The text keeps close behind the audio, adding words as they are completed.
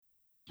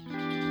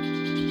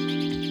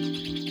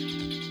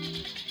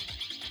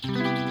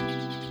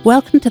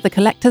Welcome to The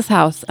Collector's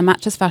House, a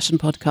Matches Fashion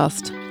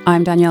podcast.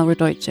 I'm Danielle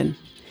Radojcin.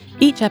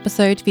 Each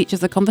episode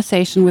features a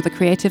conversation with a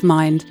creative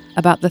mind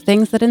about the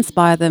things that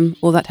inspire them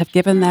or that have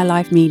given their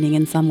life meaning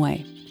in some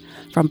way.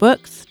 From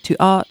books to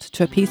art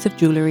to a piece of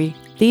jewellery,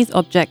 these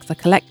objects are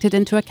collected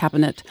into a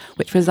cabinet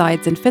which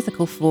resides in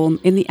physical form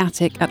in the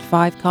attic at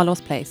 5 Carlos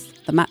Place,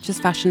 the Matches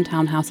Fashion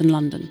townhouse in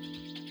London.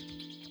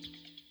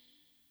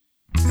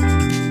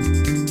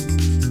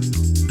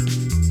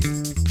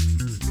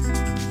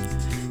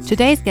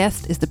 Today's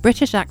guest is the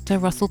British actor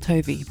Russell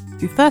Tovey,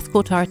 who first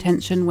caught our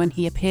attention when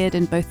he appeared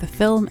in both the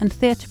film and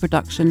theatre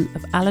production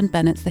of Alan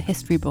Bennett's The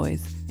History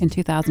Boys in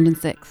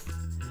 2006.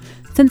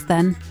 Since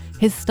then,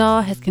 his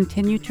star has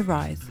continued to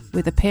rise,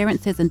 with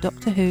appearances in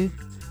Doctor Who,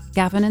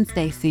 Gavin and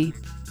Stacey,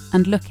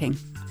 and Looking,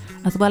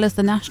 as well as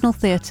the National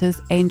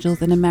Theatre's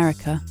Angels in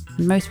America,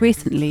 and most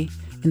recently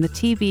in the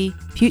TV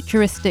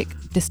futuristic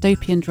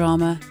dystopian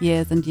drama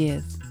Years and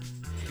Years.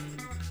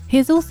 He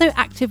is also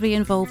actively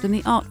involved in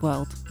the art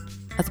world.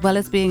 As well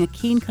as being a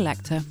keen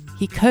collector,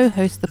 he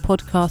co-hosts the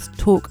podcast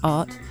Talk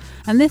Art,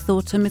 and this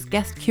autumn is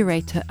guest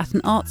curator at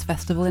an arts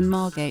festival in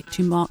Margate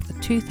to mark the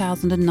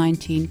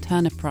 2019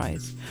 Turner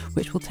Prize,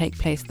 which will take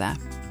place there.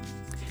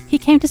 He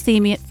came to see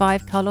me at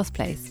 5 Carlos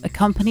Place,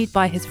 accompanied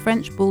by his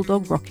French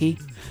bulldog Rocky,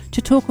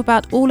 to talk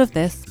about all of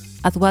this,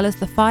 as well as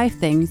the 5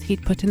 things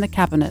he'd put in the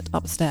cabinet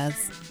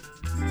upstairs.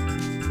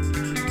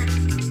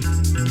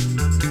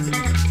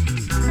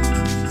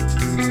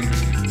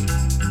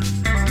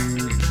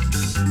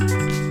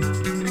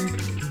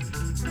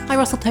 Hi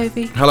Russell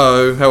Tovey.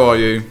 Hello, how are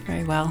you?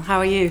 Very well, how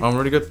are you? I'm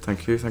really good,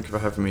 thank you. Thank you for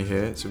having me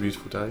here. It's a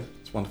beautiful day.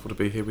 It's wonderful to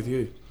be here with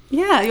you.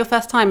 Yeah, your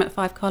first time at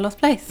 5 Carlos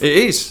Place. It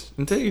is,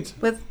 indeed.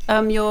 With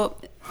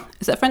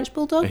is it a French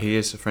bulldog? He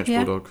is a French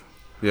bulldog.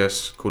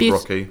 Yes, called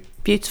Rocky.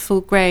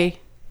 Beautiful grey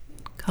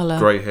colour.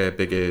 Grey hair,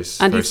 big ears,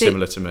 and very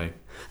similar to me.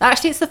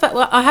 Actually, it's the fact.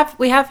 Well,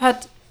 we have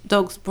had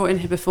dogs brought in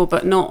here before,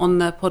 but not on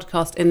the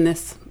podcast in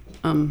this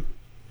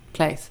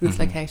place, in this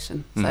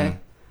location. So.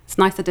 It's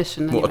a nice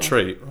addition. Anyway. What a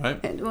treat,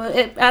 right?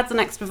 It adds an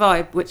extra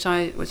vibe, which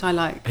I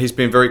like. He's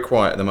been very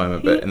quiet at the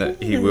moment,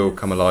 but he will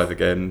come alive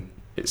again.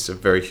 It's a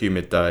very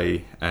humid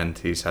day, and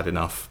he's had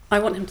enough. I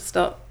want him to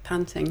start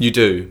panting. You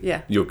do?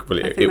 Yeah. It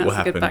will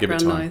happen. Give it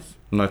time. Noise.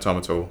 No time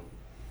at all.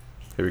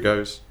 Here he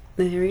goes.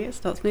 There he is.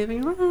 Starts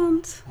moving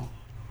around.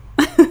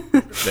 There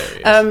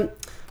he is.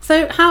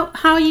 So how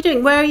are you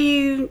doing? Where are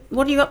you?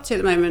 What are you up to at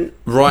the moment?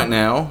 Right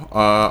now,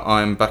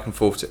 I'm back and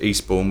forth to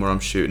Eastbourne, where I'm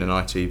shooting an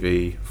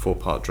ITV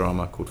 4-part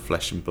drama called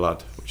Flesh and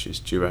Blood, which is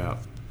due out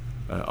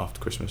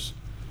after Christmas,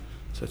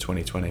 so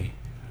 2020.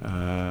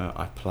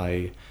 I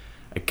play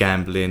a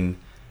gambling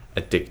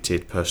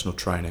addicted personal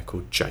trainer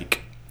called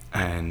Jake,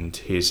 and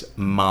his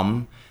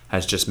mum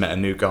has just met a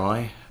new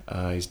guy.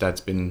 His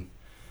dad's been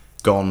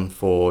gone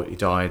he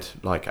died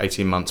like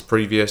 18 months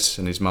previous,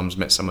 and his mum's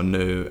met someone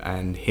new,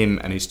 and him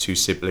and his 2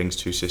 siblings,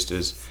 2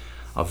 sisters,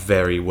 are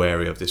very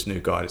wary of this new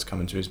guy that's come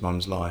into his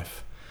mum's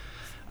life.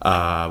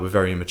 We're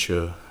very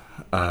immature,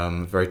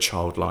 very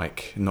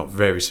childlike, not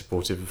very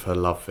supportive of her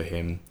love for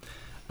him,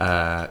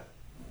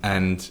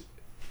 and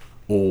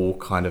all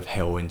kind of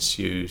hell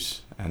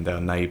ensues. And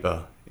our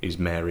neighbour is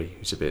Mary,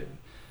 who's a bit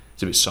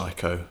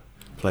psycho,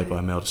 played by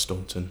Imelda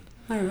Staunton.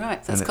 Oh,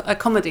 right. So it's a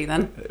comedy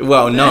then?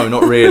 Well, no,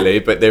 not really,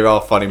 but there are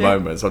funny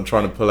moments. I'm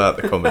trying to pull out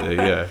the comedy,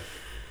 yeah.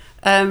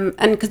 And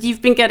because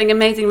you've been getting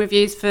amazing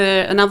reviews for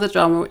another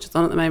drama which is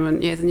on at the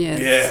moment, Years and Years.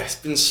 Yeah, it's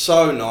been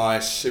so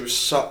nice. It was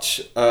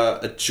such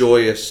a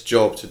joyous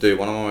job to do,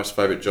 one of my most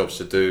favourite jobs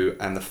to do,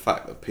 and the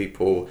fact that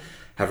people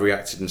have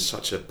reacted in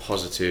such a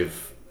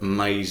positive,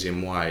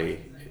 amazing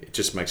way, it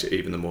just makes it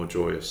even the more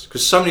joyous.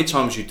 Because so many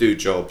times you do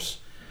jobs,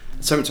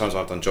 so many times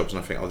I've done jobs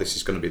and I think, this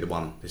is going to be the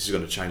one. This is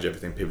going to change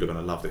everything. People are going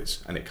to love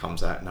this. And it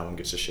comes out and no one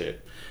gives a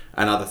shit.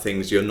 And other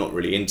things you're not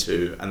really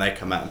into and they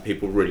come out and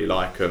people really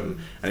like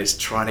them. And it's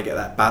trying to get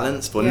that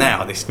balance. But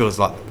now this feels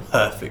like the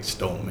perfect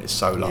storm. It's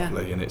so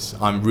lovely and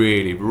I'm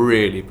really,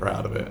 really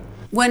proud of it.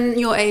 When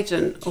your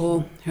agent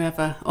or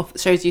whoever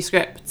shows you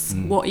scripts,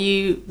 what are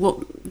you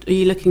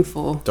looking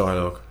for?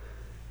 Dialogue.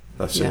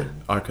 That's it.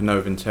 I can know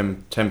within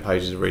 10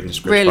 pages of reading the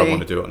script if I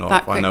want to do it or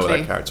not. If I know what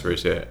that character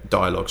is,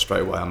 dialogue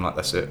straight away, I'm like,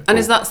 that's it. And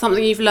is that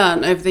something you've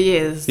learned over the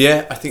years?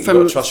 Yeah, I think you've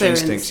got to trust your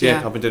instincts.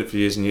 Yeah, I've been doing it for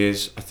years and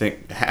years. I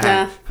think,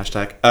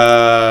 hashtag.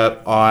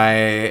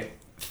 I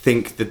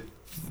think that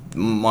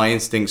my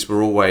instincts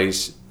were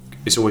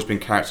it's always been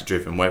character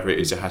driven. Whatever it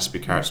is, it has to be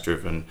character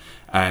driven.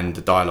 And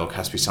the dialogue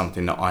has to be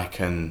something that I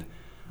can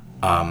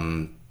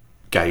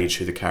gauge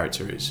who the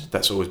character is.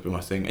 That's always been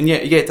my thing. And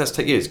it does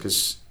take years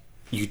because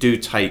you do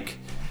take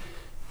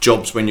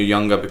jobs when you're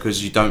younger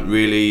because you don't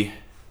really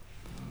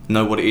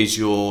know what it is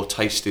your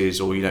taste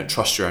is, or you don't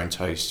trust your own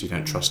taste, you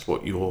don't trust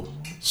what your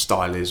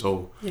style is,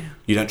 or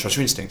you don't trust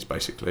your instincts,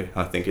 basically.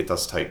 I think it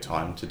does take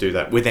time to do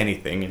that with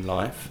anything in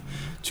life,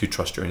 to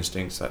trust your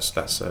instincts.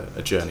 That's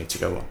a journey to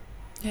go on.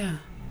 Yeah.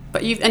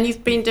 But you've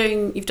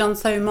done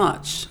so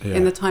much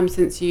in the time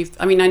since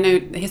I know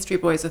The History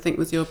Boys, I think,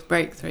 was your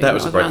breakthrough. That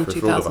was a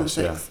breakthrough for all of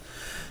us,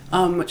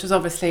 which was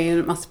obviously,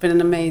 it must have been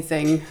an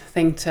amazing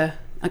thing to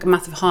like a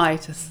massive high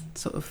to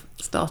sort of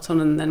start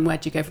on, and then where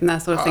do you go from there,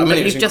 sort of thing? I mean,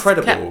 it was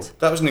incredible.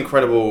 That was an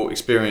incredible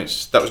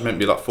experience. That was meant to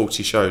be like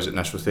 40 shows at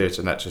National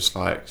Theatre, and that just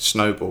like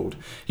snowballed.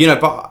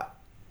 But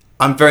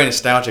I'm very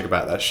nostalgic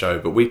about that show,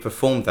 but we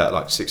performed that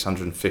like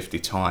 650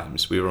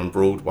 times. We were on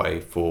Broadway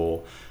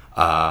for,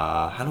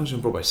 how long was we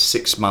on Broadway?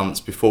 6 months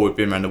before we'd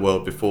been around the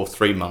world, before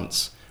 3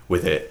 months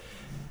with it.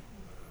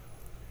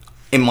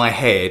 In my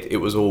head, it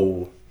was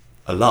all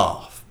a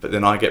laugh, but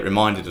then I get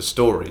reminded of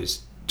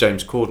stories.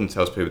 James Corden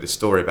tells people this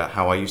story about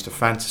how I used to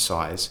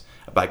fantasize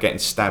about getting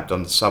stabbed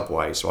on the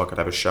subway so I could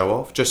have a show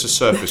off. Just a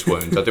surface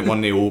wound. I didn't want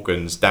any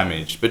organs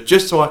damaged, but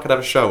just so I could have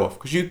a show off,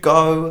 because you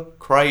go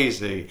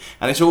crazy.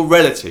 And it's all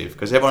relative,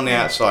 because everyone on the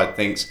outside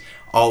thinks,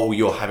 oh,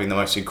 you're having the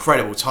most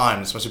incredible time,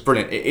 this must be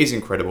brilliant. It is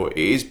incredible, it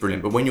is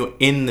brilliant, but when you're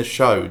in the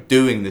show,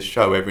 doing the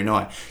show every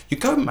night, you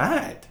go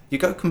mad. You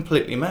go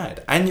completely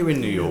mad. And you're in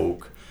New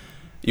York,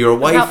 you're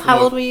away from... How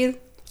old were you?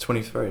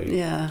 23.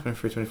 Yeah.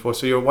 23, 24.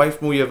 So you're away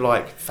from all your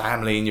like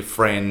family and your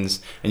friends,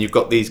 and you've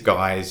got these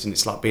guys, and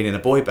it's like being in a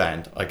boy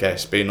band, I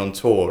guess, being on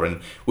tour. And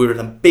we were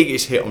the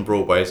biggest hit on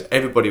Broadway.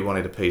 Everybody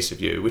wanted a piece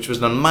of you, which was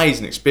an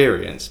amazing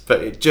experience,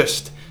 but it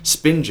just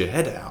spins your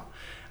head out.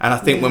 And I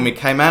think when we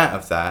came out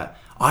of that,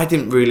 I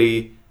didn't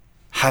really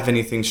have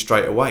anything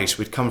straight away. So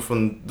we'd come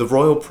from the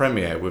royal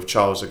premiere with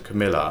Charles and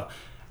Camilla,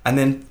 and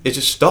then it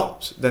just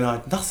stopped. Then I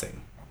had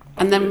nothing.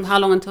 And then how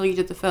long until you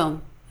did the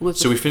film?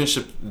 So we finished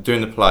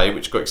doing the play,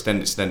 which got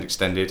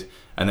extended,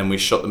 and then we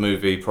shot the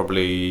movie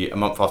probably a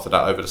month after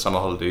that over the summer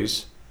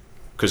holidays,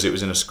 because it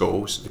was in a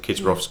school, so the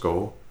kids were off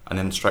school, and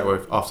then straight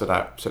away after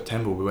that,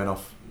 September, we went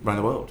off around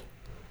the world.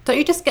 Don't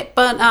you just get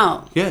burnt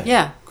out?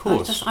 Yeah, of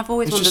course. I've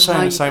always it's wondered just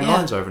saying the same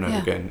lines over and over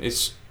again.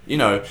 It's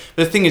but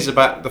the thing is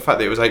about the fact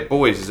that it was 8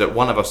 boys is that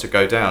one of us would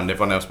go down, and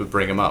everyone else would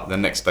bring them up. The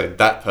next day,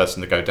 that person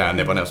would go down, and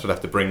everyone else would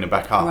have to bring them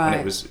back up. Right.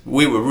 And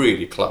we were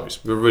really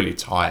close. We were really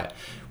tight.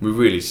 We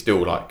really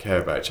still like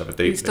care about each other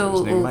deeply. It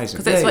was amazing.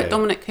 Because it's like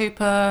Dominic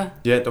Cooper.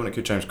 Yeah, Dominic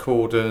Cooper, James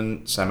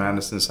Corden, Sam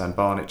Anderson, Sam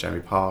Barnett, Jamie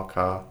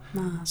Parker,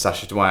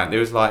 Sacha Dhawan.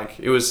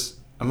 It was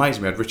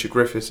amazing. We had Richard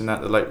Griffiths in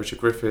that, the late Richard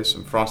Griffiths,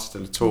 and Francis de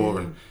la Tour,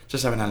 and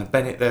just having Alan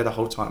Bennett there the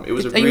whole time. It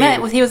was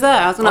he was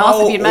there? I was going to ask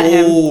if you'd met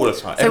him. All the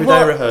time. So Every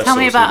day rehearsals. Tell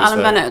me about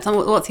Alan Bennett.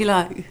 What's he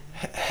like?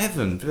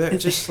 Heaven.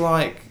 Just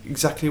like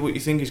exactly what you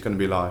think he's going to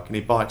be like. And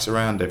he bikes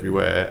around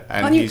everywhere.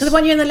 And Because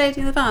weren't you in The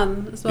Lady in the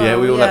Van as well? Yeah,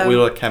 we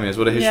all had cameos.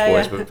 Well, they're his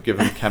boys, but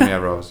given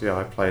cameo roles. Yeah,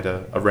 I played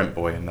a rent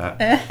boy in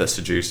that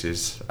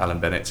seduces Alan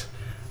Bennett.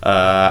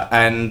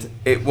 And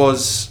it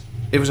was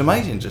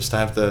amazing just to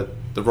have the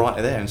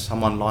writer there and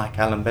someone like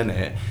Alan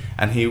Bennett,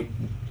 and he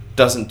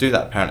doesn't do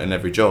that apparently in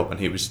every job, and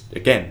he was,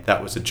 again,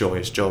 that was a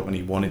joyous job, and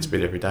he wanted to be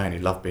there every day, and he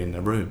loved being in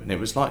the room, and it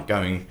was like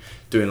doing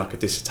like a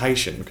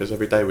dissertation, because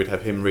every day we'd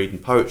have him reading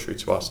poetry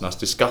to us and us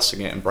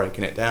discussing it and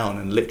breaking it down,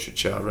 and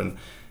literature, and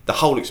the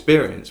whole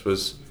experience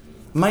was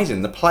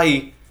amazing. The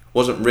play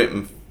wasn't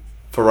written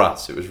for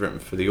us, it was written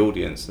for the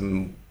audience,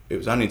 and it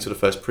was only until the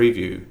first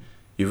preview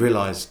you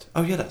realised,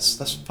 oh yeah,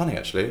 that's funny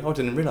actually. Oh, I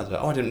didn't realise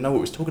that. Oh, I didn't know what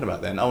it was talking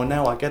about then. Oh, and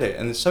now I get it.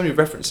 And there's so many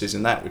references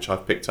in that which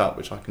I've picked up,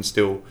 which I can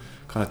still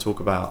kind of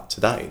talk about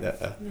today,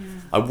 that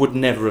I would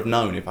never have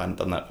known if I hadn't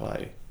done that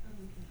play.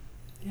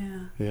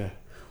 Yeah.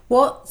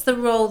 What's the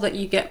role that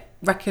you get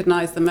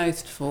recognised the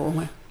most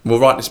for? Well,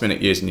 right this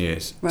minute, Years and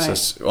Years. Right.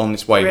 So on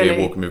this way here,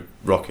 walking with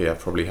Rocky, I've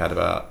probably had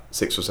about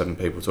 6 or 7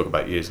 people talk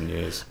about Years and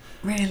Years.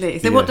 Really?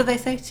 So what do they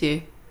say to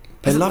you?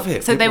 They love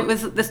it. So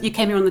you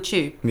came here on the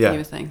tube, you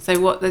were saying. So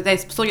what, they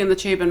saw you on the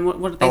tube, and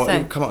what did they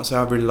say? Come up and say,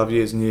 I really love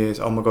Years and Years.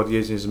 Oh my God,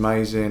 Years and Years is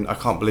amazing. I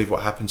can't believe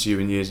what happened to you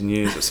in Years and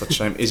Years. It's such a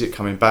shame. Is it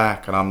coming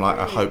back? And I'm like,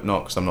 I hope not,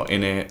 because I'm not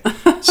in it.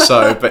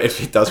 So, but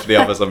if it does for the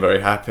others, I'm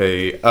very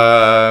happy.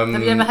 Have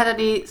you ever had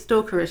any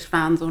stalkerish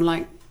fans or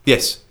like?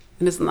 Yes.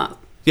 And isn't that?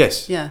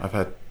 Yes. Yeah. I've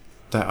had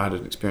that. I had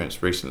an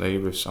experience recently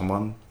with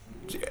someone.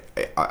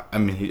 I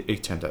mean, he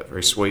turned out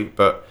very sweet,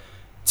 but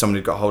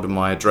somebody got hold of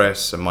my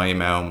address and my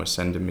email and was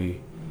sending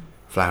me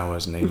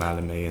flowers and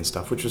emailing me and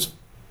stuff, which was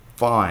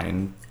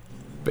fine,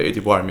 but it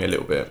did worry me a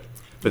little bit.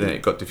 But then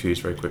it got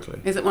diffused very quickly.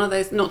 Is it one of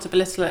those, not to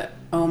belittle it,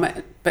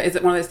 but is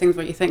it one of those things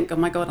where you think, oh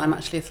my God, I'm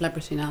actually a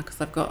celebrity now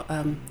because I've got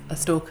a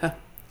stalker?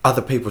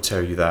 Other people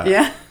tell you that.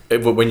 Yeah.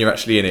 But when you're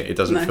actually in it, it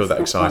doesn't feel that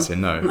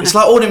exciting. No. It's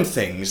like all them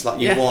things, like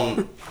you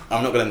want,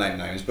 I'm not going to name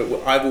names, but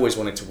I've always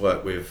wanted to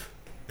work with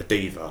a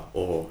diva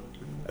or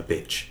a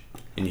bitch.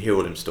 And you hear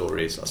all them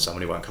stories, like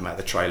someone who won't come out of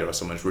the trailer, or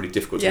someone who's really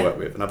difficult to work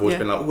with. And I've always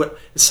been like, well,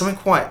 there's something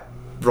quite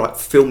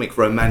filmic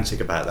romantic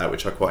about that,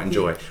 which I quite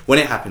enjoy. When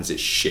it happens,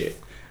 it's shit.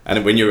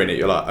 And when you're in it,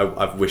 you're like,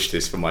 I've wished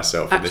this for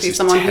myself. Actually, and this is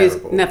someone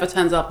terrible. who never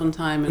turns up on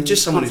time and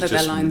just someone can't who's say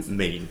just their lines.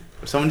 mean.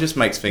 Someone just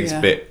makes things a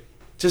bit,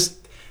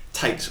 just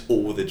takes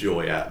all the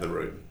joy out of the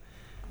room.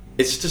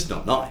 It's just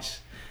not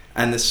nice.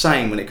 And the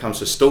same when it comes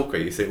to a stalker,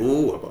 you think,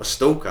 oh, I've got a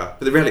stalker.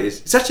 But the reality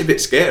is, it's actually a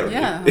bit scary.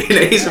 Yeah.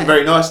 It isn't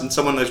very nice, and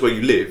someone knows where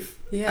you live.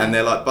 Yeah. And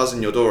they're like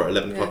buzzing your door at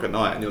 11 o'clock at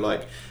night, and you're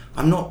like,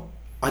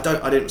 I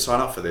didn't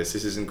sign up for this.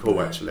 This isn't cool,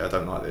 actually. I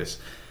don't like this.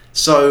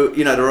 So,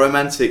 the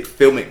romantic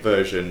filmic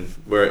version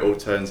where it all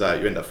turns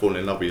out you end up falling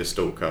in love with your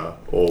stalker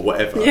or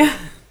whatever. Yeah.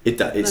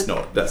 It's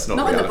not. That's not.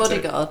 Not in The reality.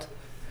 Bodyguard.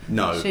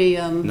 No.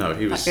 No,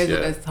 he was. That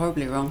goes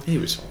horribly wrong. He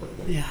was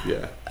horrible. Yeah.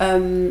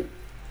 Yeah.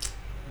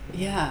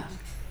 Yeah.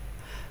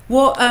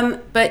 What?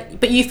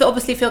 But you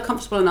obviously feel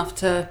comfortable enough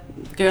to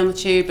go on the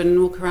tube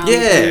and walk around.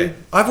 Yeah,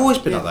 I've always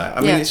been like that.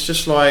 I mean, it's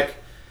just like,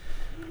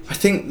 I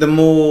think the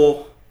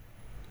more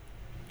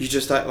you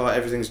just act like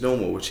everything's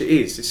normal, which it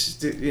is.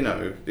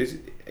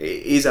 It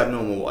is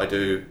abnormal what I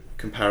do,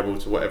 comparable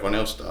to what everyone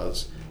else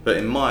does. But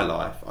in my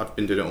life, I've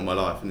been doing it all my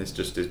life, and this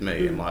just is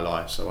me in my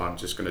life. So I'm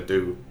just going to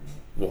do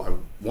what I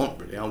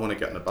want. Really, I want to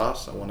get on the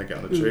bus. I want to get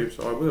on the tube,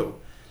 so I will.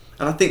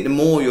 And I think the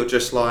more you're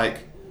just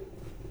like,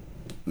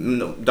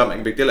 don't make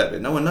a big deal out of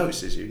it. No one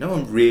notices you. No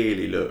one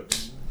really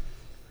looks.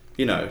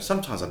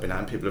 Sometimes I've been out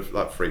and people have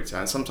like freaked out.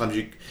 And sometimes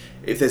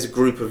if there's a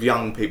group of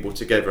young people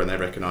together and they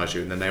recognise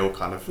you, and then they all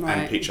kind of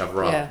amp each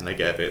other up and they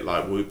get a bit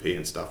like whoopy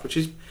and stuff, which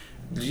is,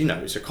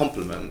 it's a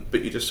compliment.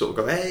 But you just sort of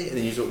go, hey, and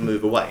then you sort of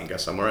move away and go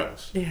somewhere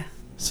else. Yeah.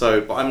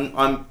 So, but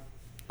I'm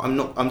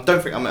not. I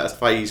don't think I'm at a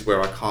phase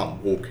where I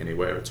can't walk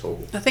anywhere at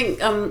all. I think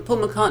Paul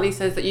McCartney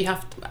says that you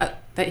have to,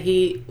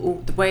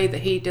 the way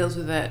that he deals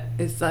with it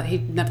is that he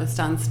never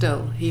stands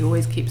still. He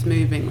always keeps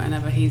moving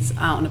whenever he's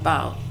out and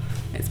about.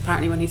 It's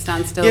apparently when he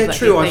stands still. Yeah, that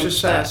true. He I was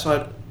just sat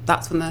outside.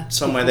 That's when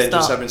somewhere then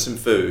just having some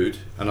food,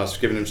 and I was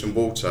giving him some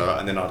water,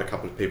 and then I had a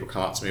couple of people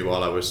come up to me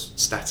while I was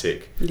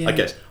static. Yeah. I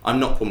guess I'm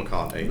not Paul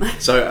McCartney,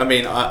 so I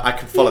mean I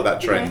could follow that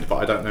trend, but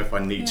I don't know if I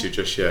need to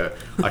just yet.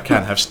 I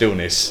can have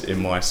stillness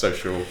in my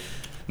social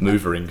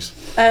moverings.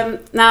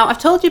 Now I've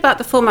told you about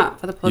the format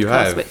for the You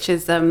podcast, have. which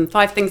is 5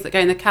 things that go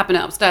in the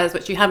cabinet upstairs,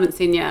 which you haven't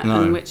seen yet,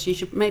 No. and which you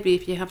should maybe,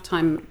 if you have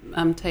time,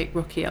 take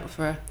Rocky up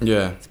for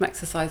some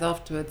exercise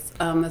afterwards.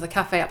 There's a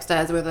cafe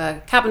upstairs with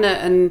a cabinet,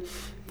 and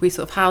we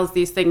sort of house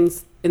these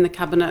things in the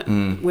cabinet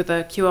with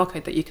a QR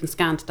code that you can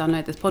scan to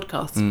download this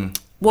podcast.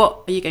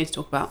 What are you going to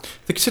talk about?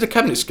 The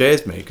cabinet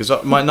scares me because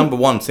my number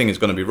one thing is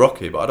going to be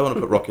Rocky, but I don't want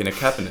to put Rocky in a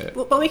cabinet.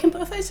 But we can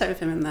put a photo of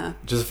him in there.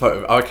 Just a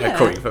photo. Okay,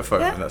 cool. You can put a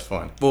photo in, that's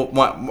fine. Well,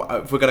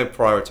 if we're going to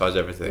prioritise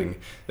everything,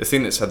 the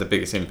thing that's had the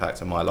biggest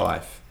impact on my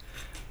life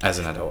as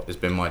an adult has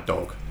been my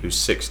dog, who's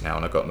 6 now,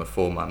 and I got him at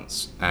 4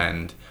 months.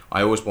 And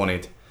I always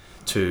wanted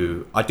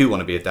to. I do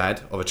want to be a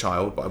dad of a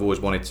child, but I've always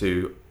wanted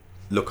to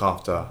look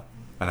after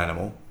an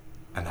animal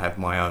and have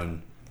my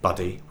own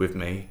buddy with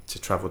me to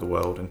travel the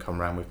world and come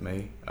around with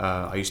me.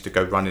 I used to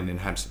go running in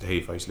Hampstead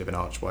Heath. I used to live in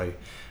Archway,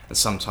 and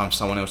sometimes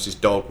someone else's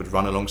dog would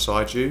run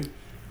alongside you,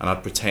 and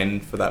I'd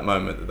pretend for that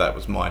moment that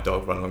was my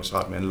dog running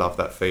alongside me and love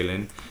that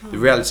feeling. The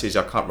reality is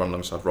I can't run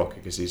alongside Rocky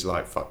because he's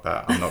like, fuck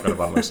that, I'm not going to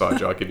run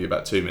alongside you. I'll give you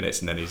about 2 minutes,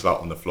 and then he's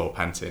like on the floor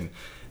panting.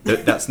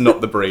 That's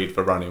not the breed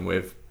for running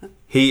with.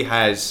 He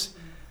has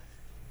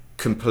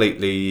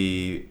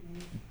completely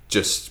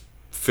just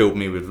filled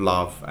me with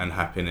love and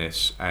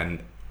happiness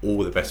and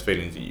all the best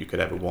feelings that you could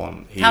ever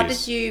want. How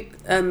did you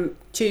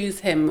choose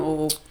him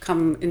or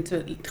come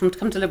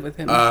to live with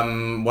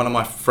him? One of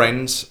my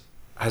friends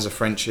has a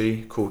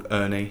Frenchie called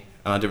Ernie,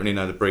 and I didn't really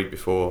know the breed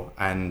before,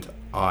 and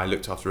I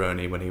looked after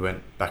Ernie when he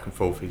went back and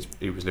forth.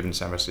 He was living in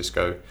San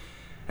Francisco,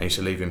 and I used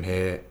to leave him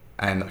here,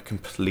 and I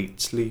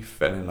completely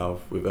fell in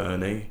love with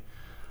Ernie,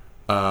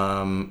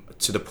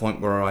 to the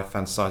point where I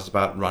fantasized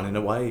about running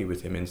away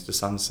with him into the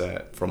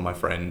sunset from my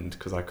friend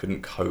because I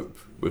couldn't cope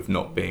with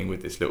not being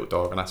with this little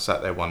dog. And I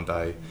sat there one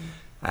day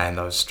and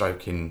I was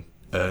stroking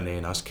Ernie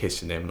and I was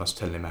kissing him and I was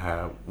telling him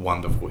how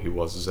wonderful he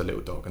was as a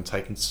little dog and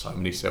taking so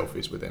many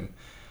selfies with him.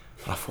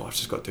 And I thought, I've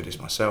just got to do this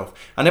myself.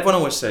 And everyone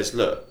always says,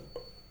 look,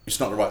 it's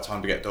not the right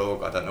time to get a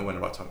dog. I don't know when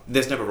the right time.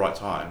 There's never a right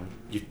time.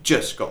 You've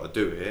just got to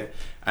do it.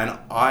 And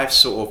I've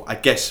I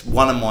guess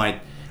one of my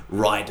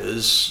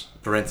riders,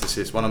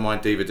 parenthesis, one of my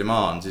diva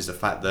demands is the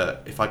fact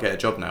that if I get a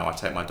job now, I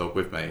take my dog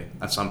with me.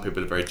 And some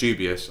people are very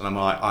dubious, and I'm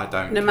like, I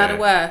don't care. No matter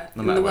where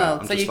in the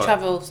world. So you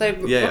travel. So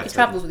Rocky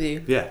travels with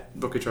you. Yeah,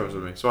 Rocky travels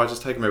with me. So I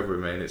just take him over with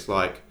me, and it's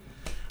like,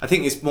 I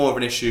think it's more of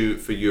an issue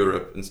for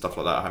Europe and stuff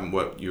like that. I haven't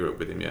worked Europe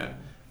with him yet.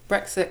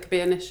 Brexit could be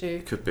an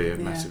issue. Could be a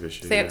massive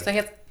issue. So he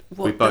has.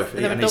 What, we both,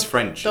 and he's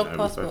French. Dog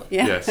passport.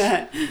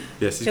 Yeah.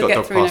 Yes, he's got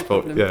dog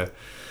passport. Yeah,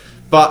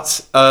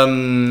 but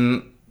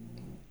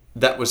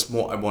that was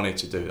what I wanted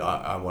to do.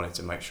 I wanted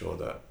to make sure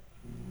that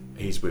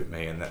he's with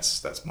me, and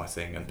that's my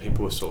thing. And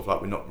people were sort of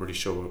like, we're not really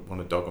sure we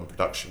want a dog on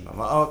production. I'm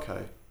like, oh, okay.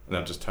 And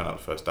then I just turn up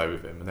the first day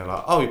with him, and they're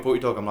like, oh, you bought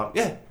your dog? I'm like,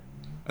 yeah.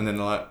 And then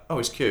they're like, oh,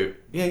 he's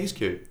cute. Yeah, he's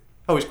cute.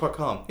 Oh, he's quite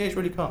calm. Yeah, he's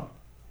really calm.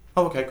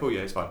 Oh, okay, cool.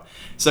 Yeah, he's fine.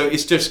 So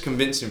it's just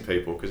convincing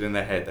people, because in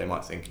their head they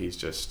might think he's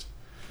just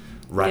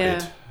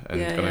rabid and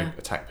going to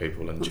attack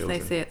people and children.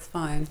 They see it's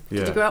fine.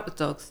 Did you grow up with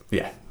dogs?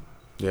 Yeah.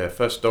 Yeah,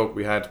 first dog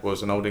we had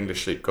was an Old English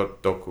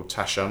sheepdog called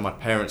Tasha. My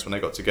parents, when they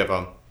got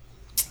together,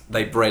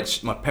 they bred...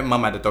 My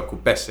mum had a dog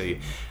called Bessie,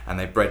 and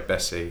they bred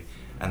Bessie,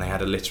 and they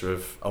had a litter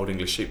of Old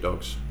English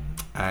sheepdogs.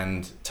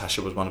 And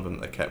Tasha was one of them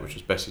that they kept, which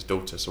was Bessie's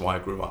daughter, so I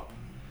grew up.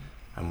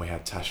 And we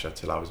had Tasha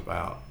till I was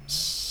about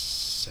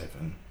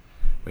 7.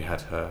 We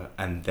had her,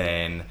 and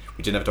then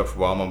we didn't have a dog for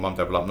a while. My mum and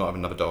dad were like, not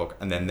having another dog.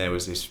 And then there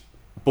was this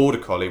border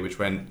collie which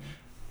went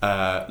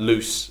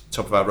loose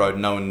top of our road.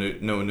 No one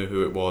knew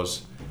who it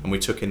was. and we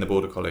took in the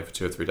border collie for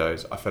 2 or 3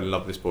 days. I fell in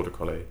love with this border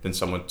collie. Then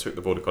someone took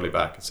the border collie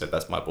back and said,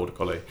 that's my border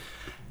collie.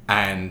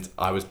 And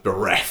I was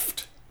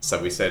bereft.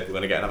 So we said, we're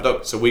going to get another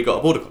dog. So we got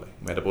a border collie.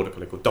 We had a border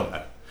collie called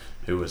Domino,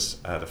 who was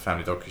the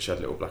family dog because she had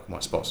little black and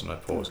white spots on her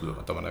paws, looked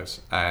like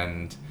dominoes.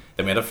 And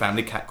then we had a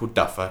family cat called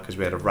Duffer because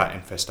we had a rat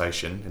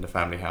infestation in the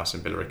family house in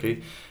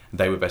Billericay.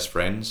 They were best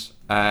friends.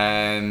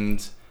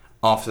 And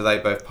after they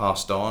both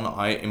passed on,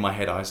 in my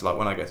head, I was like,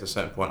 when I get to a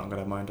certain point, I'm going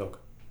to have my own dog.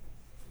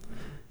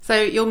 So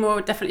you're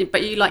more definitely,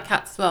 but you like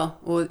cats as well,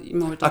 or you're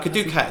more a dog I could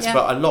do person? cats,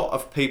 but a lot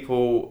of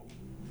people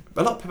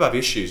have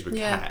issues with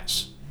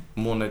cats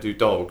more than they do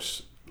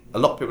dogs. A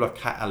lot of people have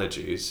cat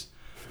allergies,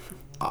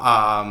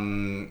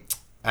 and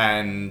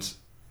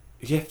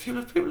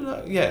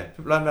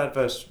people have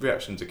adverse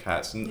reactions to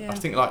cats, and I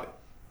think like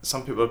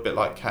some people are a bit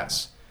like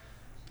cats,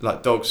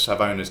 like dogs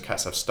have owners,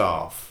 cats have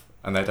staff,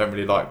 and they don't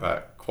really like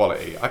that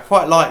quality. I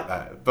quite like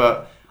that,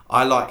 but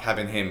I like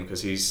having him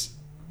because he's,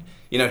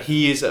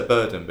 he is a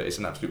burden, but it's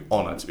an absolute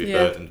honour to be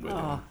burdened with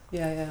him.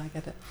 Yeah, I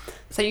get it.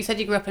 So you said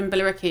you grew up in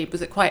Billericay.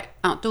 Was it quite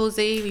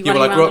outdoorsy?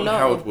 I grew up in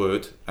Harold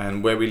Wood,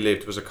 and where we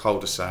lived was a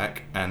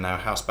cul-de-sac, and our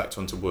house backed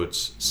onto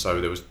woods,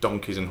 so there was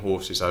donkeys and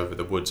horses over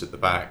the woods at the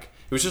back.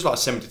 It was just like a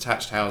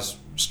semi-detached house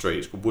street.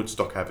 It's called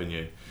Woodstock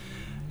Avenue,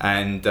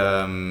 and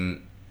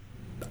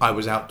I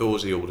was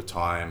outdoorsy all the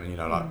time, and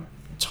like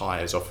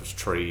tyres off of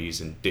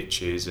trees and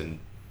ditches and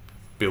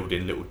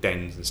building little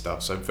dens and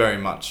stuff. So very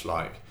much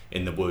like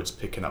in the woods,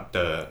 picking up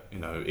dirt,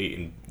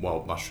 eating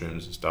wild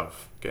mushrooms and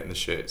stuff, getting the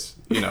shits,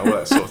 all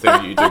that sort of thing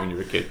that you do when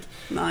you're a kid.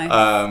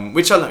 Nice.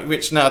 Which I like,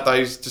 which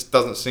nowadays just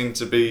doesn't seem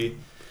to be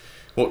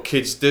what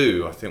kids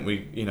do. I think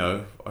we,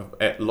 I've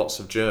ate lots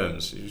of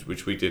germs,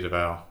 which we did of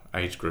our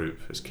age group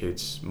as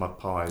kids, mud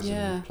pies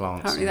and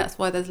plants. Apparently that's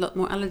why there's a lot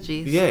more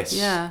allergies. Yes.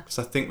 Yeah. Because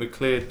I think we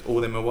cleared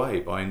all them away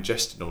by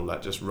ingesting all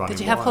that, just running.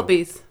 Did you have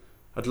hobbies?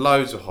 I had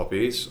loads of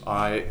hobbies.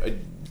 I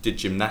did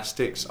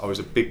gymnastics. I was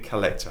a big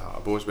collector.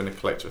 I've always been a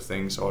collector of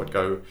things, so I'd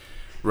go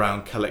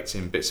around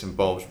collecting bits and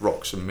bobs,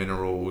 rocks and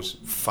minerals,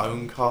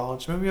 phone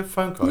cards. Remember you have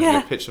phone cards? Yeah. You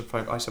have pictures of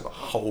phone cards. I used to have a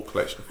whole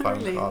collection of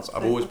phone cards.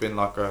 I've always been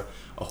like a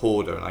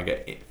hoarder, and I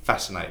get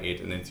fascinated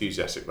and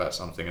enthusiastic about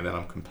something, and then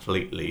I'm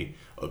completely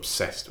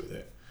obsessed with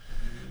it.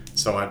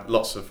 So I had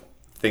lots of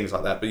things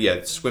like that. But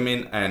yeah,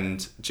 swimming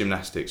and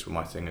gymnastics were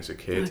my thing as a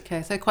kid.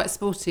 Okay, so quite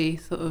sporty,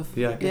 sort of.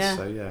 Yeah, I guess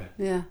so, yeah.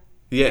 Yeah.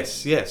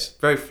 Yes,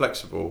 very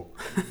flexible.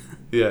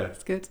 Yeah.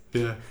 That's good.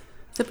 Yeah.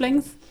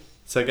 Siblings?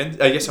 So again,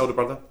 yes, older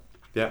brother.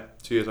 Yeah,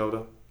 2 years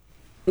older.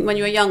 When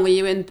you were young, were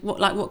you in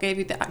what gave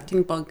you the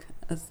acting bug,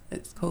 as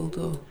it's called,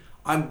 or?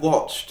 I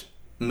watched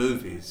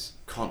movies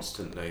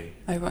constantly.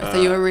 Oh right,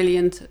 so you were really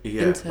into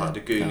like The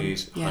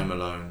Goonies, Home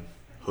Alone,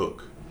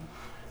 Hook,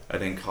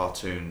 and then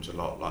cartoons a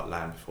lot, like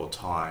Land Before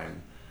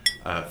Time,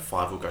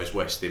 Five All Goes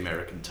West, The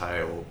American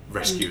Tale,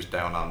 Rescuers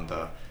Down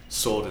Under,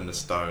 Sword in the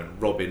Stone,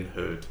 Robin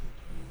Hood,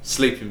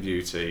 Sleeping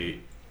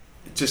Beauty,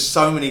 just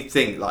so many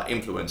things like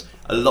influence.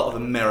 A lot of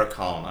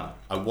Americana.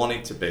 I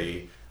wanted to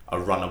be a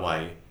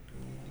runaway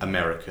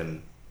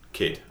American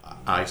kid.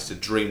 I used to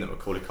dream that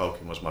Macaulay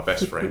Culkin was my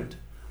best friend,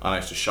 and I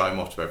used to show him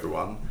off to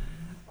everyone.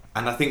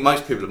 And I think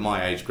most people of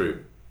my age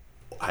group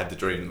had the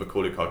dream that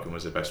Macaulay Culkin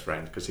was their best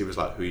friend because he was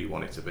like who you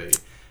wanted to be.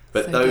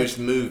 But so those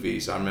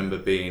movies, I remember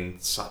being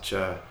such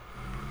a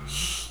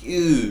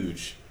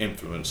huge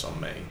influence on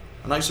me.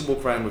 And I used to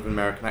walk around with an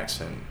American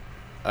accent.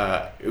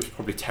 It was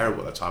probably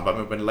terrible at the time, but I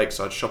remember when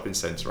Lakeside Shopping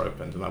Centre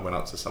opened and I went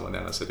up to someone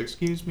there and I said,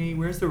 "Excuse me,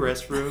 where's the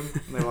restroom?"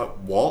 And they were like,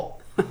 "What?"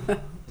 I was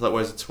like,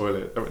 "Where's the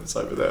toilet?" I went, "It's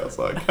over there." I was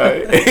like,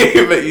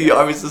 "Okay." But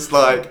I was just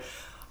like,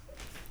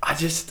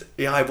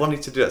 I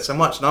wanted to do that so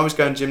much. And I was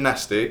going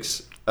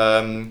gymnastics,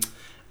 and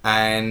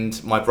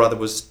my brother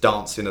was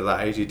dancing at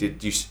that age. He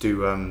used to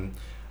do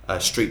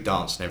street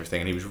dance and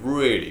everything, and he was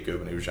really good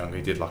when he was younger.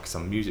 He did like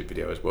some music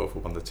video as well for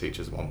one of the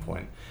teachers at one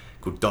point,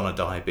 called Donna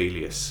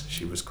Diabelius,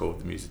 she was called,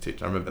 the music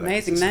teacher. I remember that.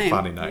 Amazing it's name. A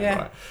funny name,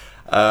 right?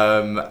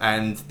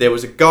 And there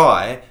was a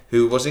guy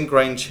who was in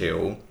Grange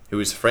Hill, who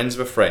was friends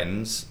of a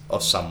friends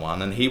of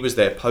someone, and he was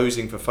there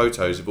posing for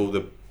photos of all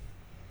the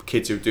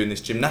kids who were doing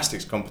this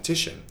gymnastics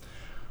competition.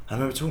 And I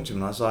remember talking to him,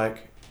 and I was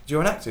like,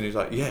 "You're an actor?" And he was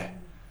like, "Yeah."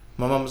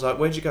 My mum was like,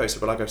 "Where'd you go?" He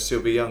said, "Well, I go to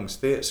Sylvia Young's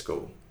theatre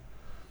school."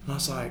 And I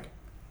was like,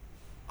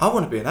 I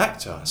want to be an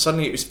actor.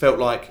 Suddenly it felt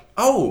like,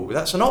 oh,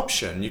 that's an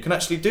option. You can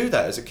actually do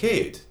that as a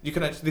kid.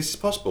 This is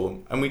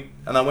possible. And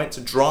I went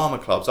to drama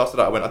clubs. After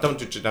that I don't want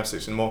to do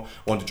gymnastics anymore,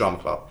 I went to drama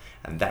club.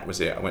 And that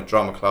was it. I went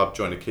drama club,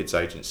 joined a kids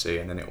agency,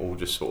 and then it all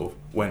just sort of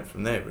went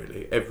from there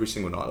really. Every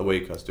single night of the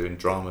week I was doing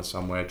drama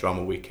somewhere,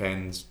 drama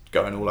weekends,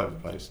 going all over the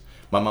place.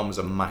 My mum was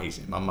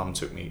amazing. My mum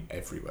took me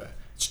everywhere.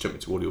 She took me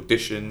to all the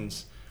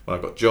auditions. When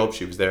I got jobs,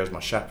 she was there as my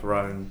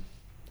chaperone.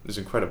 It was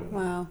incredible.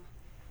 Wow.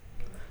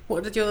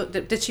 What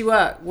did she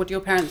work? What do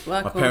your parents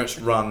work? My parents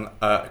run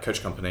a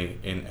coach company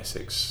in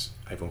Essex,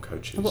 Avon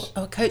Coaches.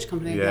 A coach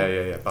company?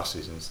 Yeah,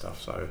 buses and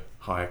stuff. So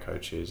hire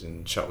coaches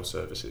and shuttle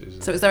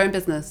services. So it's their own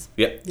business?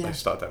 Yeah, they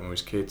started that when we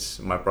was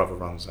kids. My brother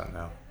runs that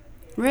now.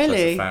 Really? So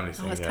it's a family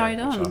thing. It's carried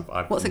on.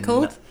 I've What's it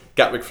called?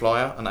 Gatwick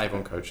Flyer and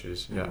Avon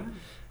Coaches. Yeah.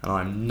 and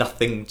I'm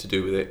nothing to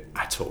do with it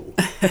at all.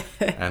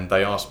 And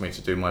they asked me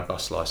to do my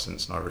bus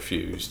licence, and I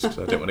refused because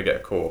I didn't want to get a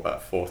call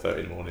about 4:30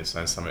 in the morning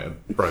saying something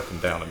had broken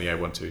down on the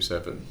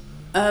A127.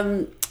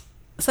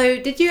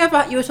 So did you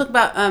ever? You were talking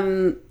about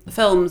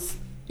films,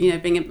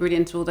 being really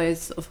into all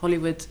those sort of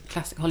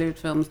classic Hollywood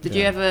films. Did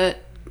you ever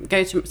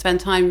go to spend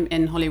time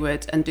in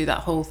Hollywood and do that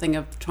whole thing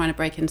of trying to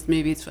break into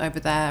movies over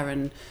there?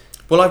 And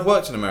well, I've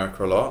worked in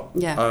America a lot.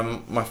 Yeah.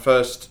 My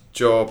first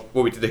job,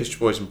 we did the History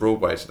Boys in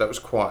Broadway, so that was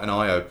quite an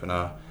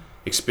eye-opener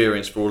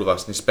experience for all of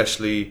us, and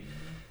especially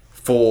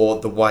for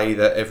the way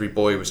that every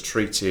boy was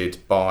treated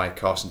by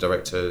casting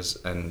directors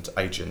and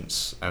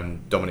agents.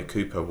 And Dominic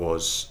Cooper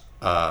was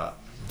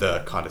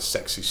the kind of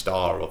sexy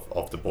star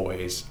of the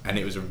boys, and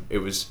it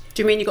was.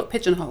 Do you mean you got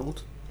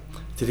pigeonholed?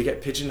 Did he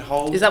get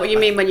pigeonholed? Is that what you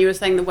mean when you were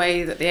saying the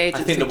way that the agents?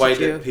 I think the way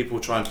that people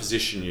try and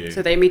position you.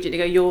 So they immediately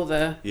go, "You're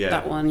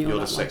that one. You're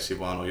the sexy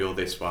one, or you're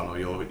this one, or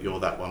you're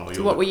that one, or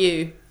so what were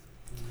you?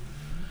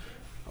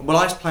 Well,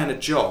 I was playing a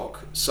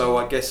jock, so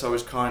I guess I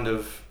was kind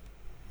of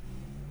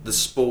the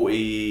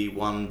sporty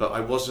one, but I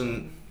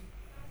wasn't.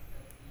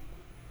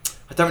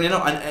 I don't really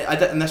know,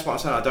 and that's what I'm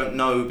saying. I don't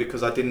know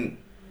because I didn't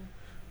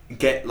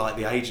get like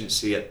the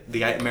agency at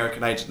the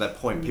American agent at that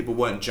point. People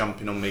weren't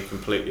jumping on me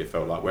completely. It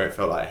felt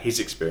like his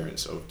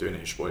experience of doing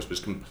History Boys was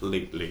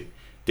completely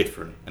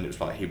different, and it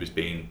was like he was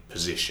being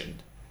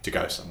positioned to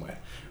go somewhere,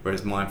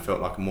 whereas mine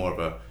felt like more of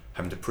a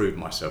having to prove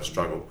myself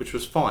struggle, which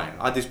was fine.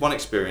 I had this one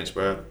experience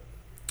where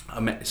I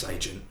met this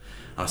agent,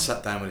 and I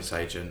sat down with this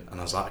agent, and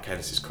I was like, okay,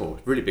 this is cool.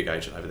 Really big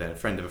agent over there. A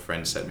friend of a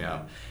friend set me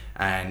up,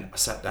 and I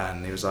sat down,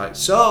 and he was like,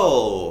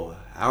 so,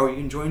 how are you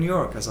enjoying New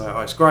York? I was like, oh,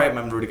 it's great. I'm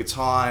having a really good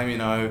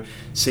time,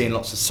 seeing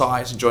lots of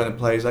sights, enjoying the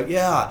play. He's like,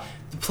 yeah,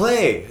 the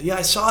play. Yeah,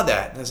 I saw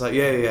that. And I was like,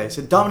 yeah. He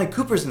said, Dominic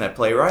Cooper's in that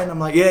play, right? And I'm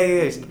like,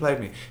 yeah, he's in the play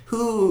with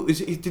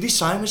me. Did he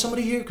sign with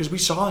somebody here? Because we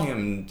saw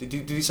him.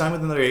 Did he sign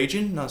with another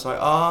agent? And I was like,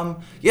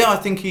 yeah, I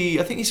think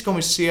he's gone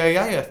with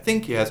CIA. I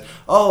think he has.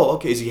 Oh,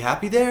 okay. Is he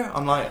happy there?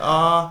 I'm like,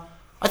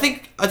 I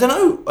don't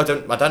know.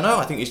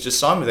 I think he's just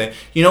signed with it.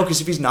 Because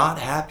if he's not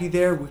happy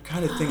there, we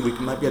kind of think we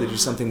might be able to do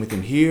something with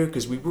him here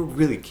because we were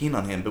really keen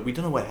on him, but we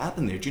don't know what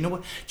happened there. Do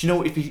you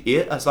know if he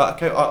is? I was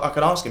like, okay, I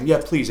could ask him.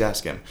 Yeah, please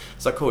ask him.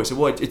 It's like, cool. He said,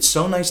 well, it's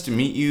so nice to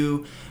meet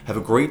you. Have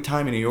a great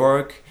time in New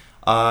York.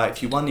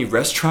 If you want any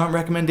restaurant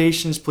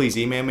recommendations, please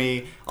email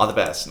me. All the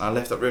best. And I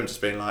left that room just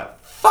being like,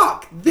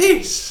 fuck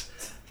this.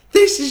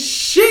 This is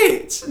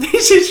shit.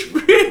 This is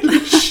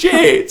really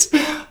shit.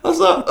 I was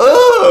like,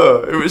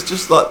 oh, it was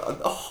just like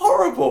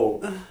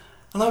horrible.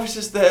 And I was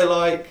just there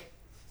like,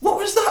 what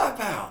was that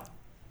about?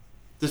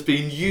 Just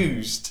being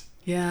used.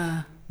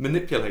 Yeah.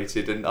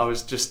 Manipulated. And I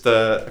was just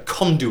a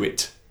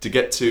conduit to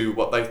get to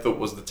what they thought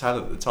was the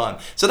talent at the time.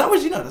 So that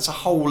was, that's a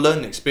whole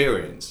learning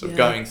experience of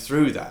going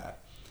through that.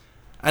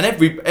 And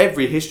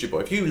every history boy,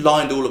 if you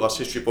lined all of us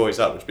history boys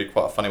up, which would be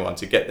quite a funny one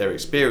to get their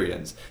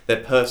experience,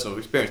 their personal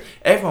experience,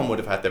 everyone would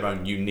have had their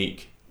own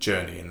unique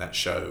journey in that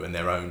show and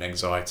their own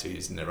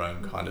anxieties and their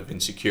own kind of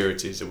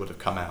insecurities that would have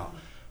come out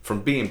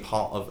from being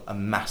part of a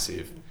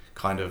massive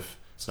kind of,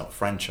 it's not a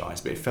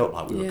franchise, but it felt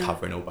like we were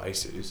covering all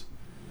bases.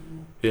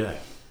 Yeah.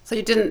 So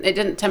it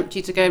didn't tempt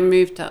you to go and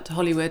move out to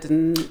Hollywood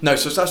and... No,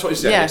 so that's what you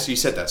said. Yeah. So you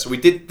said that. So we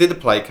did the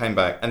play, came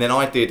back, and then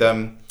I did...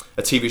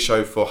 a TV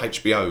show for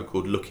HBO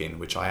called Looking,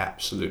 which I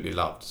absolutely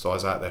loved. So I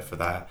was out there for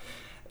that.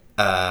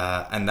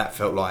 And that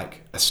felt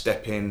like a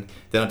step in.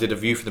 Then I did A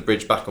View from the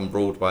Bridge back on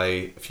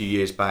Broadway a few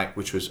years back,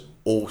 which was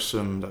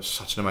awesome. That was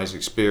such an amazing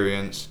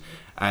experience.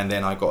 And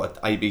then I got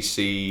an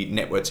ABC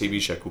network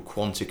TV show called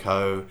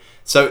Quantico.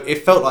 So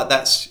it felt like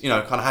that's, kind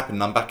of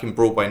happened. I'm back in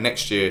Broadway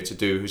next year to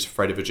do Who's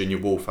Afraid of Virginia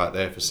Woolf out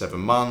there for 7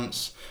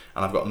 months.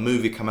 And I've got a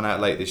movie coming out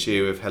late this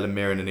year with Helen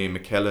Mirren and Ian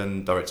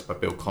McKellen, directed by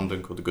Bill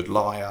Condon, called The Good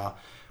Liar,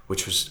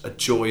 which was a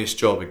joyous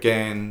job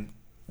again.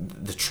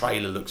 The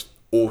trailer looks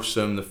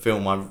awesome. The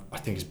film I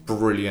think is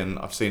brilliant.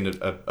 I've seen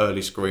an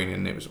early screening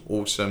and it was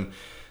awesome.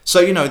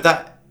 So,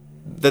 that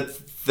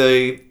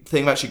the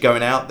thing of actually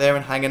going out there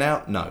and hanging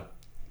out, no,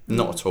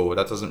 not at all.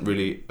 That doesn't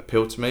really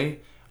appeal to me.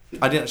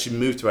 I didn't actually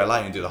move to LA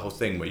and do the whole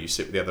thing where you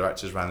sit with the other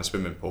actors around the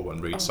swimming pool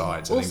and read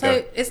sides. And also,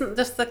 then go, isn't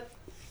just the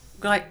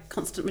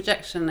constant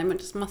rejection, it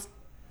just must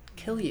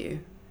kill you?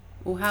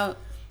 Or how...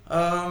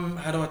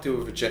 how do I deal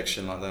with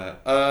rejection like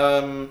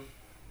that?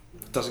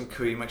 It doesn't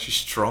kill you, makes you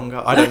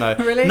stronger. I don't know.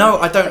 Really? No,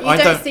 I don't.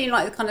 You don't seem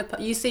like the kind of...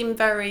 You seem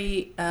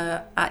very...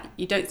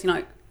 you don't seem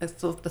like the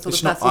sort of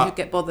person who'd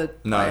get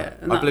bothered by it.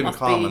 I believe in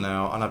karma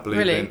now, and I believe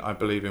really? I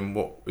believe in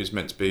what is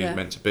meant to be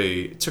meant to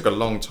be. It took a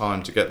long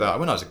time to get that.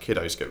 When I was a kid,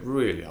 I used to get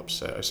really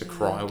upset. I used to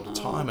cry all the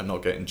time at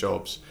not getting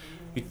jobs.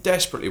 You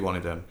desperately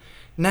wanted them.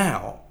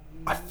 Now,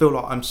 I feel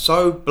like I'm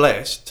so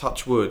blessed,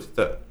 touch wood,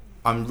 that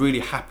I'm really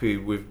happy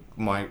with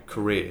my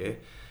career,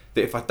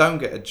 that if I don't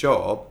get a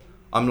job,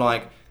 I'm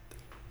like,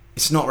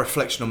 it's not a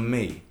reflection on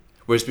me.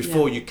 Whereas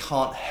before, you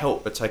can't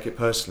help but take it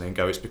personally and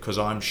go, it's because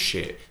I'm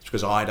shit, it's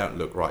because I don't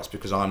look right, it's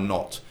because I'm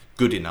not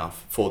good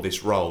enough for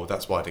this role,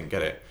 that's why I didn't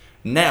get it.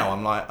 Now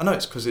I'm like, I know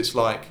it's because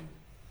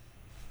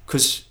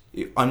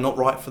I'm not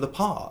right for the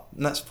part,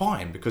 and that's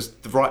fine, because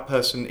the right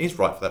person is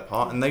right for that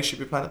part and they should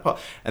be playing that part.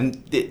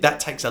 And that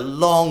takes a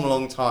long,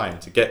 long time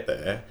to get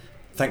there.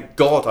 Thank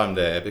God I'm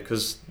there,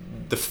 because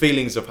the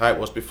feelings of how it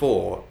was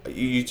before,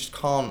 you just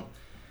can't,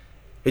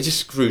 it just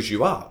screws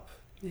you up.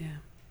 Yeah.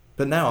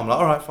 But now I'm like,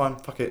 all right, fine,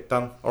 fuck it,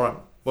 done. All right,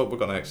 what we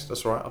got next?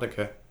 That's all right, I don't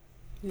care.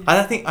 Yeah.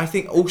 And I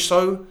think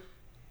also,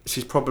 this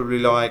is probably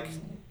like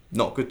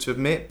not good to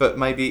admit, but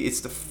maybe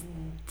it's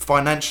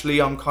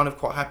financially I'm kind of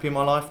quite happy in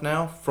my life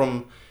now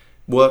from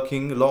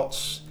working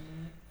lots.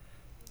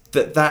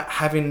 That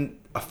having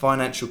a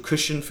financial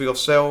cushion for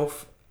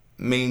yourself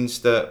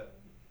means that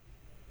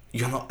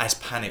you're not as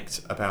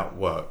panicked about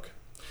work.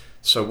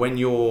 So when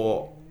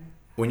you're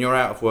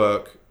out of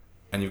work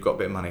and you've got a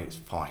bit of money, it's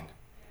fine.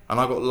 And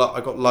I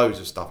got loads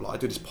of stuff. Like I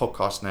do this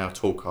podcast now,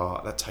 Talk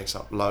Art, that takes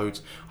up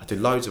loads. I do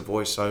loads of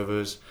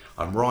voiceovers.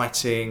 I'm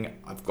writing.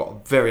 I've got a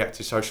very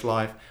active social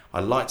life. I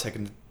like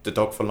taking the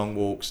dog for long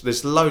walks.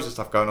 There's loads of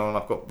stuff going on.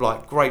 I've got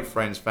like great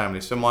friends,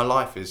 family. So my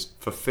life is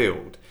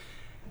fulfilled.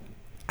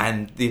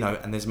 And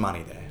and there's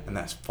money there, and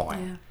that's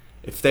fine. Yeah.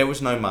 If there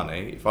was no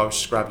money, if I was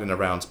scrabbling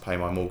around to pay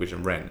my mortgage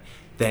and rent,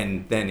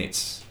 then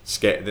it's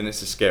scary. Then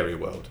it's a scary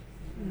world.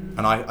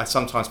 And I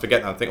sometimes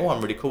forget that. I think, I'm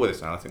really cool with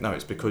this now. And I think, no,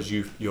 it's because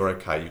you're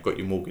okay. You've got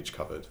your mortgage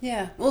covered.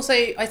 Yeah. Also,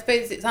 I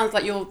suppose it sounds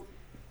like you're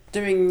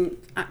doing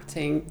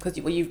acting because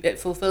it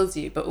fulfills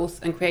you, but also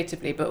and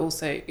creatively, but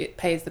also it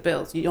pays the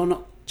bills. You're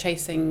not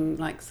chasing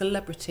like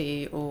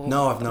celebrity or.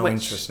 No, I've no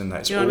interest in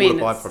that. It's all a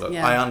byproduct.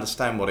 I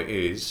understand what it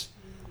is,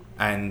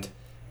 and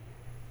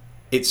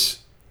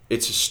it's a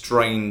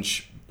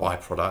strange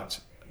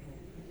byproduct.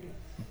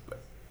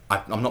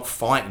 I'm not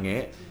fighting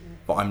it,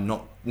 but I'm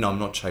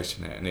not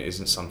chasing it, and it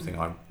isn't something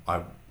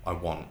I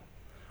want.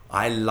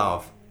 I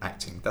love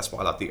acting. That's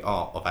what I love, the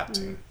art of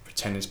acting.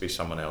 Pretending to be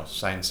someone else,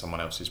 saying someone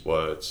else's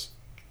words,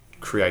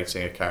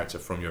 creating a character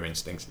from your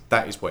instincts.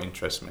 That is what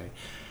interests me.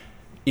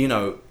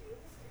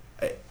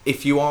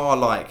 If you are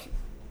like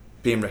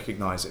being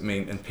recognised,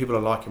 and people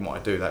are liking what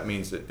I do, that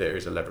means that there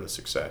is a level of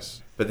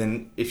success. But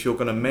then if you're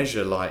going to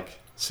measure like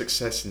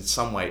success in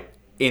some way,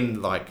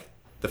 in like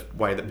the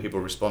way that people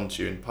respond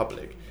to you in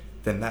public,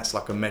 then that's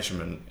like a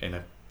measurement in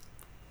a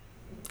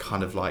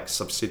kind of like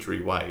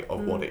subsidiary way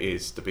of what it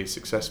is to be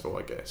successful,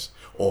 I guess,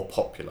 or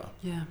popular.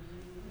 Yeah.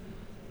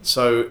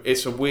 So it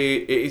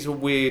is a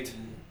weird,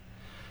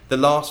 the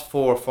last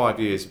 4 or 5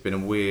 years have been a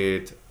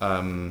weird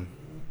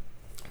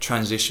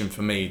transition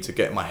for me to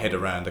get my head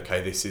around,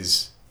 okay, this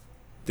is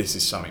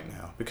something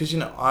now. Because,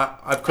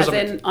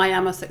 I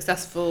am a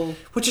successful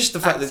well, just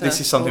the fact that this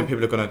is something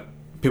people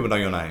know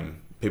your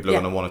name, people are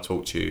going to want to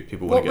talk to you,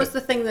 What was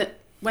the thing that,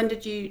 when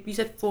did you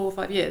said 4 or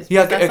 5 years?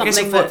 Yeah, I guess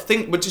I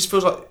think it just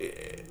feels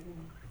like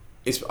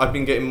I've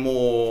been getting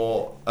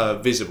more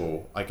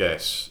visible, I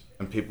guess,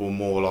 and people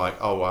more like,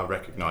 oh, I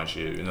recognise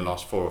you in the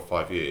last 4 or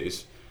 5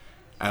 years,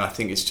 and I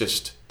think it's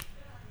just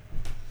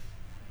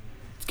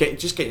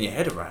getting your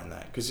head around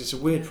that, because it's a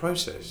weird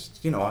process.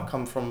 I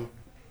come from,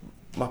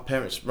 my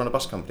parents run a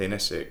bus company in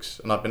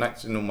Essex, and I've been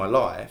acting all my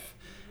life,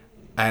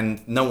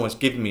 and no one's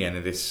given me any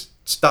of this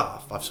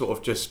stuff. I've sort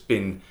of just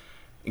been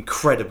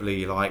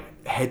incredibly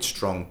like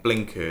headstrong,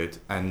 blinkered,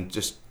 and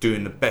just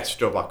doing the best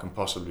job I can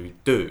possibly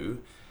do,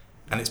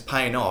 and it's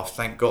paying off,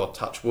 thank God,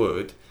 touch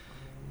wood.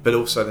 But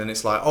also then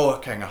it's like, oh,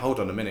 okay, now hold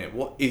on a minute,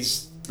 what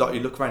is, like, you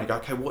look around and you go,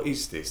 okay, what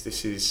is this?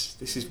 This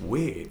is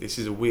weird. This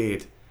is a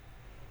weird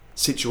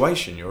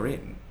situation you're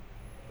in.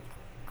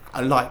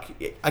 And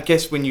like, I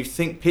guess when you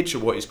picture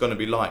what it's going to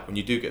be like when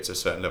you do get to a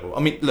certain level.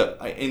 I mean,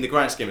 look, in the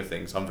grand scheme of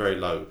things, I'm very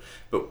low,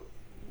 but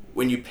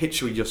when you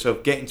picture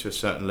yourself getting to a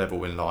certain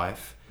level in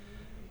life,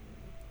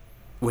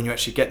 when you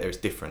actually get there, it's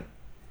different,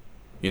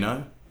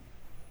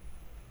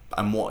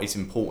 And what is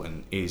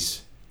important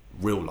is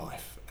real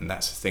life. And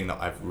that's the thing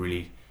that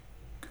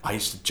I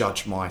used to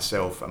judge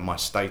myself and my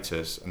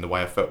status and the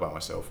way I felt about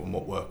myself on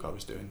what work I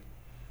was doing.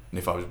 And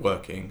if I was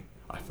working,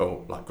 I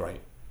felt like great.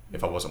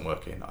 If I wasn't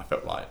working, I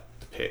felt like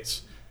the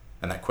pits.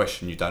 And that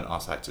question you don't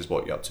ask actors,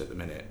 what you're up to at the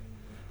minute.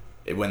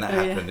 When that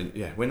happened,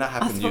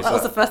 that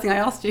was the first thing I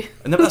asked you.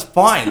 And that's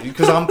fine,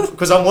 because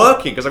I'm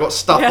working, because I got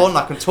stuff on,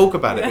 I can talk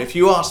about it. But if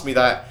you asked me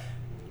that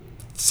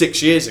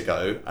 6 years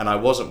ago and I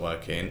wasn't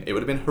working, it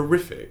would have been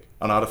horrific,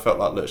 and I'd have felt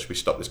like, look, should we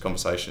stop this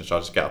conversation? Should I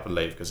just get up and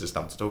leave because there's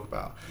nothing to talk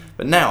about?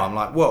 But now I'm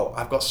like, well,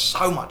 I've got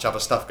so much other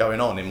stuff going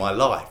on in my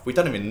life. We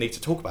don't even need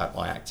to talk about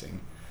my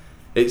acting.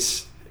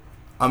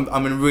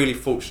 I'm in a really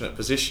fortunate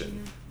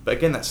position, but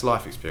again, that's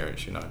life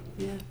experience,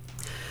 Yeah.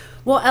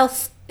 What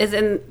else is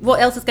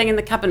going in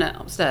the cabinet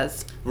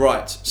upstairs?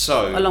 Right,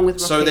 so along with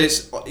Rocky.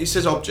 So it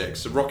says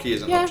objects. So Rocky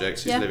isn't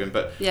objects, he's living,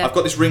 but I've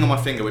got this ring on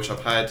my finger which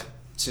I've had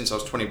since I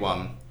was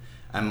 21,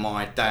 and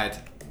my dad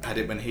had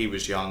it when he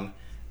was young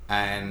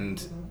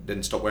and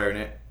didn't stop wearing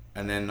it,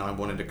 and then I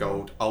wanted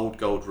a old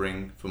gold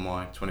ring for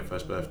my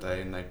 21st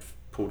birthday, and they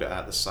pulled it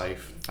out of the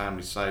safe,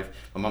 family safe.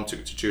 My mum took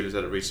it to jewellers,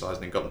 had it resized,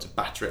 and then got them to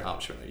batter it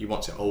up. She went, you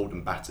want it old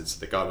and battered?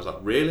 So the guy was like,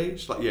 really?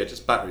 She's like, yeah,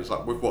 just batter. He's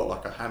like, with what,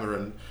 like a hammer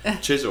and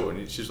chisel?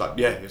 And she's like,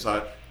 yeah. He's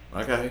like,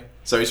 okay.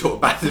 So he sort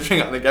of battered the ring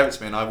up and then gave it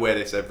to me, and I wear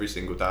this every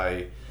single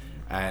day.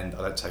 and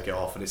I don't take it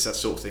off. And it's that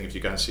sort of thing. If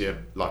you go and see a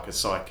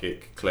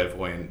psychic,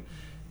 clairvoyant,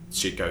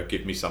 she'd go,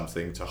 give me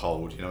something to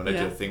hold, and they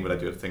do a thing where they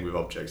do a thing with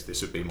objects.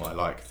 This would be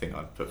my thing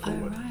I'd put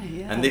forward. Oh, right,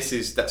 yeah. And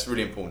that's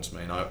really important to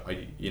me. And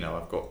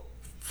I've got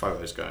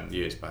photos going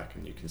years back,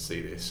 and you can see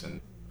this.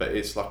 But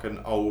it's like an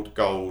old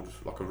gold,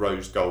 like a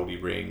rose goldy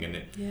ring, and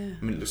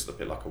it looks a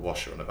bit like a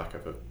washer on the back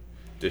of a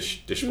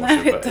dishwasher.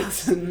 No, it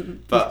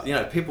doesn't. But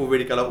people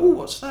really go like, oh,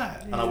 what's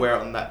that? Yeah. And I wear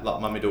it on that like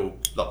my middle,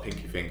 like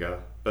pinky finger,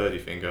 birdie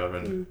finger,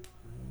 and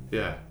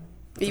Are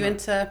you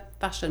into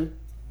fashion?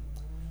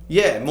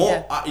 Yeah,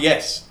 more. Yeah.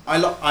 Yes,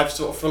 I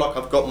sort of feel like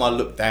I've got my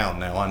look down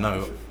now. I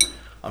know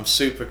I'm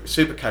super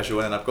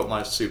casual, and I've got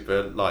my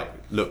super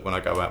look when I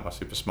go out, my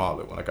super smart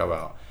look when I go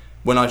out.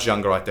 When I was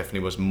younger, I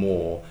definitely was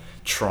more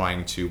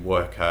trying to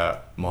work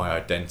out my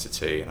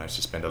identity, and I used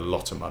to spend a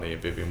lot of money in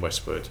Vivienne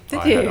Westwood.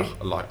 I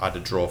had a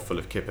drawer full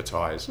of Kipper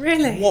ties.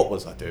 Really? What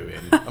was I doing?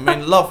 I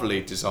mean,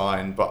 lovely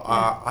design, but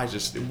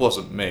it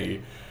wasn't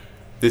me.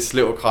 This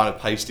little kind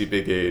of pasty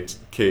big-eared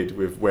kid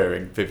with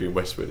wearing Vivienne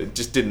Westwood, it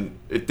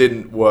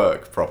didn't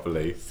work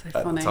properly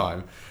at the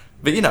time.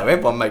 But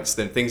everyone makes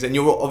them things, and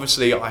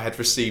I had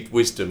received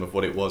wisdom of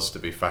what it was to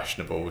be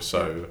fashionable,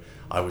 so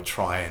I would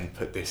try and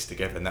put this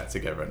together and that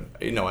together,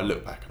 and I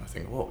look back and I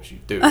think, what was you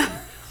doing?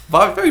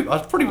 But I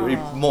was probably really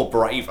more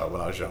braver when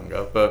I was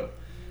younger. But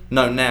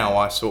no, now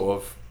I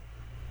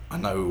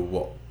know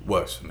what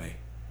works for me.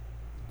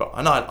 But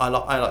I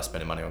like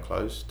spending money on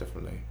clothes,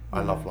 definitely.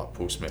 I love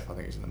Paul Smith. I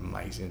think it's an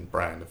amazing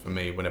brand. And for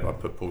me, whenever I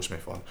put Paul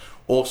Smith on,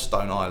 or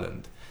Stone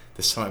Island,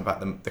 there's something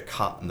about the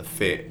cut and the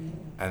fit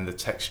and the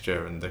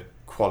texture and the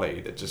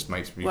quality that just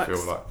makes me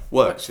feel like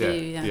works.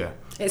 Yeah.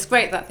 It's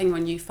great, that thing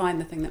when you find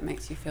the thing that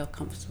makes you feel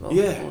comfortable.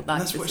 Yeah, and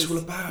that's what it's all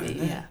about, isn't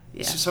it?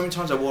 Yeah. So many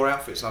times I wore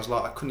outfits and I was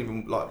like, I couldn't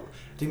even I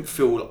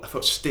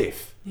felt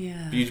stiff.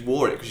 Yeah. But you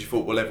wore it because you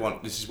thought, well,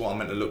 this is what I'm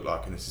meant to look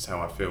like and this is how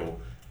I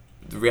feel.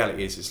 The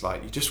reality is, it's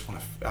like you just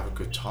want to have a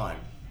good time.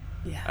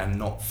 Yeah. And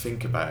not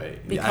think about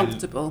it. Be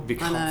comfortable. Be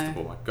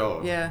comfortable, my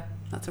God. Yeah,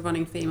 that's a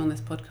running theme on this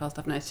podcast,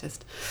 I've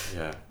noticed.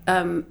 Yeah.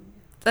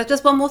 There's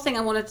just one more thing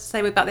I wanted to say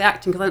about the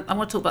acting, because I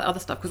want to talk about other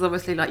stuff, because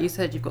obviously, like you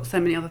said, you've got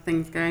so many other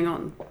things going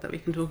on that we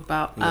can talk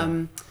about.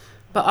 Yeah.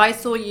 But I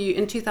saw you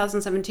in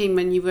 2017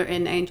 when you were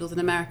in Angels in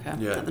America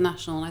at the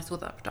National, and I saw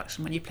that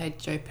production when you played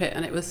Joe Pitt,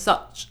 and it was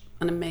such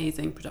an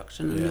amazing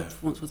production, and your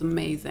performance was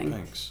amazing.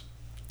 Thanks.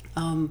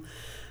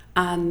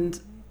 And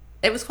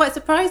it was quite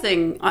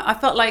surprising. I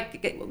felt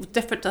like it was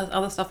different to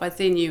other stuff I'd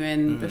seen you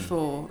in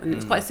before, and it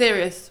was quite a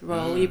serious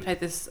role. You played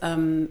this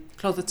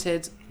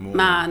closeted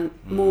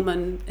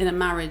Mormon in a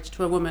marriage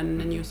to a woman,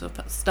 and you were sort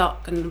of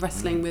stuck and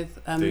wrestling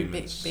with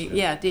demons,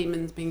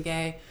 demons, being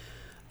gay.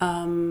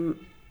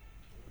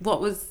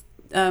 What was?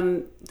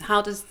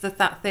 How does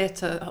that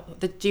theatre?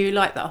 Do you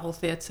like that whole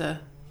theatre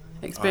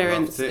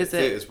experience?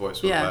 Theatre's what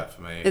it's all about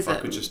for me. If I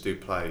could just do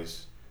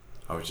plays,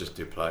 I would just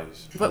do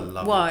plays. But I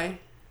love why? It.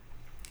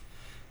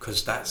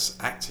 Because that's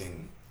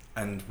acting,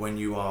 and when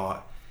you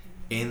are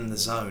in the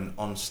zone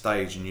on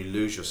stage and you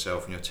lose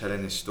yourself and you're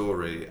telling this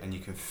story and you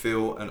can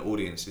feel an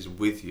audience is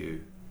with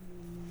you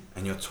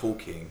and you're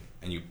talking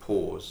and you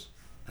pause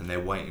and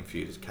they're waiting for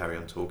you to carry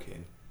on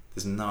talking,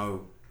 there's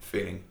no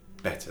feeling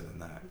better than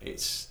that.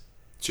 It's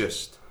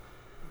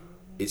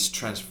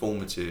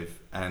transformative,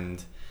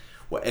 and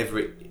whatever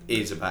it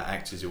is about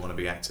actors who want to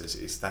be actors,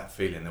 it's that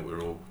feeling that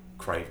we're all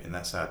craving.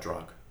 That's our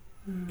drug.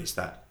 It's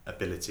that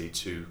ability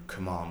to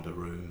command a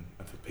room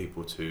and for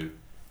people to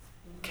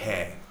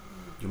care.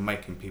 You're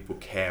making people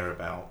care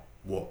about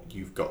what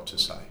you've got to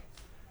say.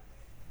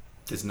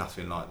 There's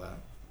nothing like that.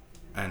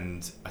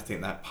 And I think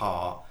that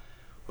part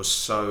was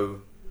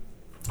so...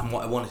 And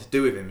what I wanted to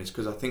do with him is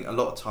because I think a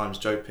lot of times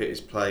Joe Pitt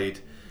is played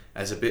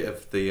as a bit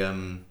of the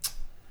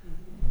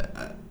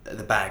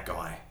bad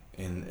guy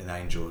in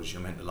Angels.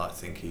 You're meant to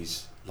think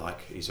he's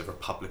a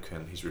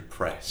Republican, he's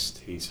repressed,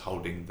 he's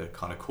holding the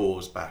kind of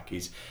cause back,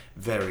 he's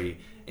very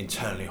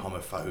internally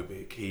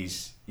homophobic,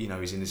 he's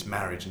in this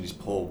marriage and his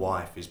poor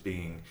wife is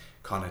being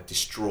kind of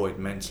destroyed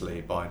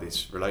mentally by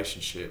this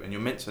relationship, and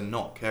you're meant to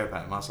not care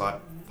about him. I was like,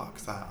 fuck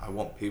that, I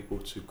want people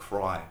to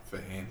cry for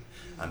him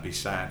and be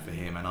sad for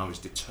him, and I was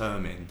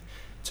determined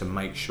to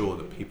make sure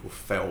that people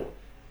felt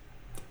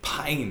the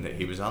pain that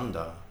he was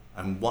under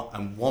and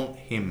want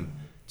him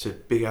to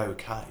be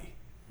okay.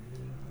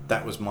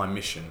 That was my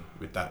mission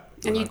with that.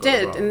 And you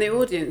did, in the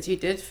audience, you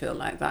did feel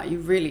like that. You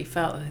really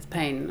felt his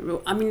pain.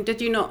 I mean, did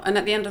you not? And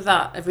at the end of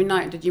that, every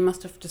night, you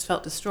must have just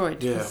felt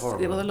destroyed? Yeah, horrible.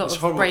 There was a lot of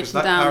breaking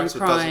down and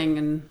crying.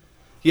 And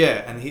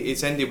yeah, and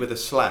it's ended with a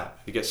slap.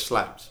 He gets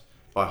slapped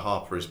by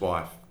Harper, his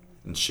wife,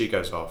 and she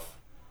goes off,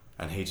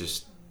 and he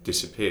just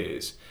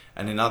disappears.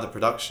 And in other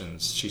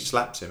productions, she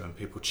slaps him and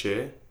people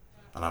cheer.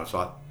 And I was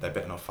like, they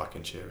better not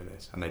fucking cheer in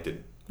this. And they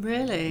didn't.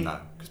 Really? No,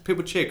 because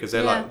people cheer because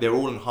they're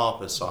all on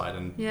Harper's side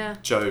and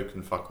Joe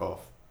can fuck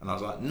off. And I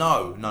was like,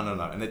 no,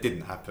 and it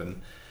didn't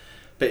happen.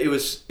 But it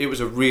was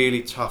a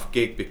really tough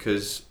gig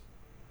because,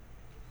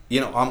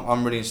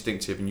 I'm really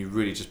instinctive, and you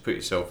really just put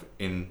yourself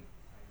in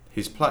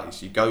his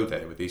place. You go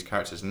there with these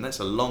characters, and that's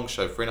a long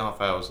show, 3.5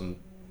 hours and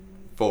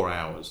 4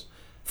 hours.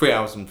 3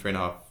 hours and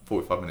 3.5,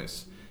 45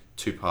 minutes,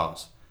 2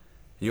 parts.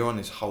 You're on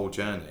this whole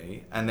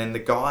journey, and then the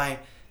guy,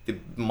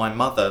 my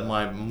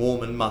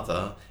Mormon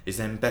mother, is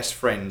then best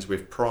friends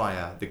with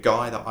Pryor, the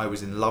guy that I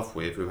was in love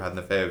with, who had an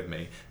affair with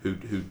me,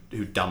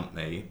 who dumped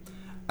me.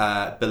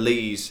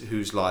 Belize,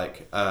 who's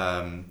like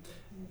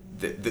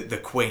the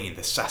queen,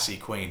 the sassy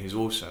queen, who's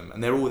awesome,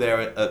 and they're all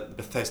there at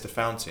Bethesda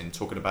Fountain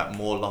talking about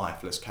more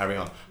life. Let's carry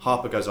on.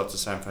 Harper goes off to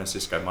San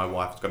Francisco. My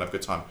wife's gonna have a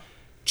good time.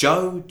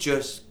 Joe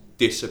just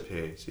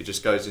disappears. He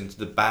just goes into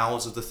the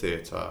bowels of the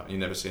theatre. You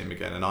never see him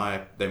again. And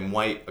I then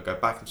wait. I go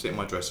back and sit in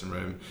my dressing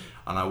room,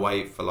 and I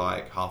wait for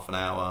like half an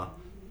hour,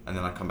 and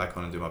then I come back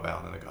on and do my bow,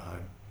 and then I go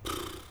home.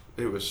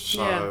 It was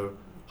so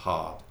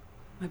hard.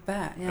 I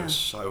bet, yeah. It was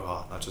so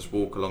hard. I just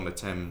walk along the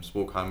Thames,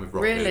 walk home with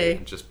Rocky,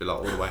 and just be like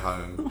all the way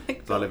home.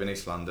 I live in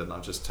East London. I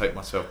just take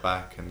myself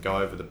back and go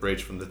over the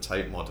bridge from the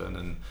Tate Modern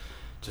and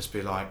just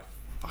be like,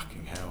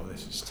 fucking hell,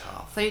 this is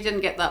tough. So you didn't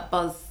get that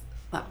buzz,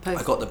 that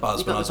post? I got the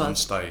buzz when I was on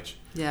stage.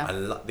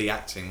 Yeah. The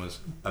acting was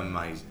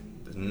amazing.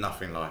 There's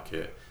nothing like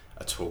it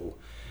at all.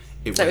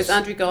 It was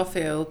Andrew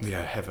Garfield.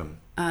 Yeah, Heaven.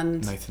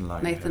 And Nathan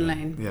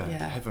Lane.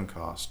 Yeah, Heaven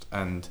cast.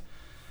 And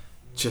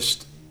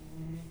just...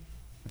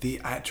 the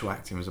actual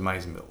acting was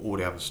amazing, but all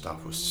the other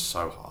stuff was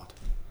so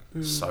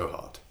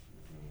hard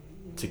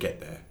to get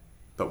there.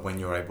 But when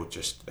you're able,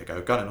 they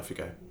go, go and off you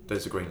go.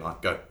 There's the green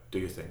light, go, do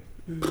your thing.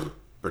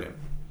 Brilliant.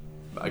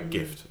 A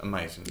gift,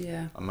 amazing.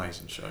 Yeah.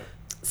 Amazing show.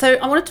 So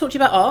I want to talk to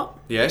you about art.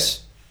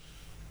 Yes.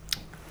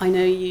 I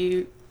know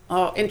you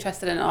are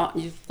interested in art.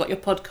 You've got your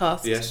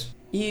podcast. Yes.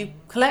 You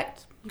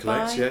collect?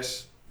 Collect,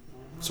 yes.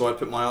 So I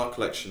put my art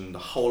collection, the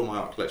whole of my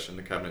art collection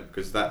in the cabinet,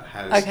 because that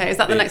has... Okay, is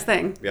that the next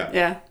thing? Yeah.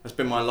 Yeah. It's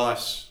been my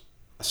life's,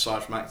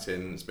 aside from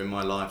acting, it's been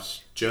my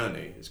life's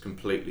journey. It's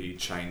completely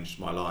changed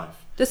my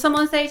life. Does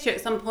someone say to you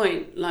at some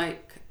point,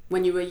 like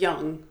when you were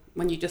young,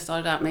 when you just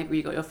started out, maybe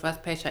you got your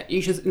first paycheck,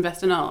 you should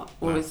invest in art?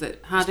 Or is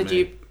it, how did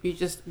you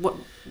just, what...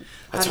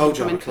 I told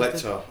you I'm a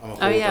collector, I'm a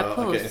hoarder, of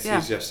course, I get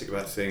enthusiastic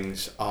about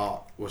things.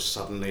 Art was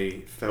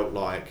suddenly, felt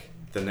like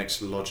the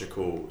next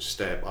logical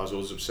step. I was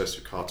always obsessed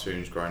with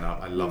cartoons growing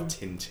up. I loved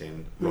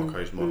Tintin,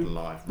 Rocco's Modern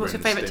Life. What's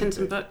your favourite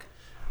Tintin book?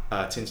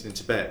 Tintin in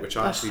Tibet, which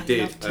I actually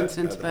did at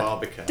the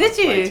Barbican. Did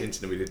you?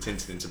 Tintin, we did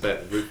Tintin in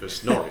Tibet with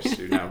Rufus Norris,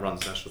 who now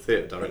runs National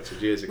Theatre,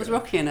 directed years ago. Was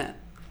Rocky in it?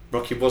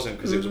 Rocky wasn't,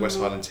 because it was a West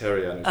Highland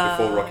Terrier, and it was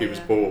before Rocky was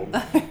born.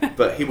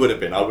 But he would have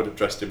been. I would have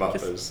dressed him up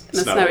as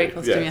Snowy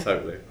costume. Yeah,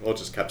 totally. Or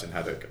just Captain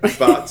Haddock.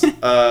 But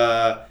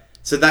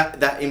so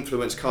that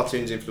influenced,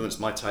 cartoons influenced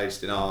my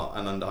taste in art,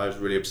 and I was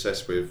really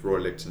obsessed with Roy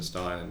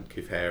Lichtenstein and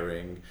Keith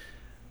Haring,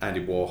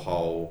 Andy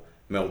Warhol,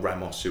 Mel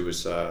Ramos, who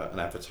was an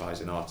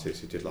advertising artist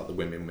who did like the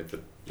women with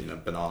the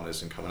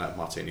bananas and coming out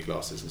martini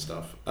glasses and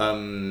stuff.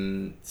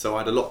 So I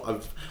had a lot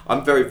of...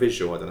 I'm very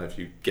visual. I don't know if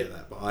you get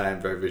that, but I am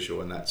very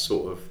visual, and that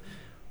sort of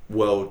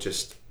world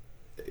just...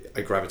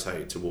 I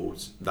gravitated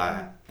towards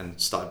that and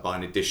started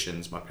buying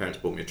editions. My parents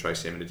bought me a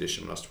Tracey Emin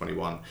edition when I was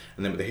 21,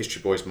 and then with the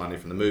History Boys money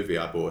from the movie,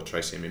 I bought a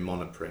Tracey Emin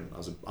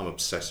monoprint. I'm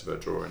obsessed with her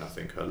drawing. I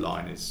think her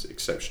line is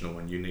exceptional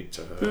and unique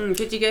to her.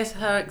 Did you go to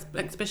her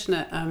exhibition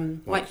at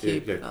White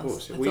Cube? Yeah, of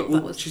course.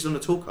 Yeah. She's on the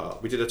talk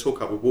art. We did a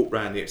talk art. We walked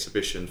around the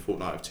exhibition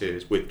Fortnight of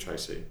Tears with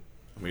Tracey,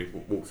 and we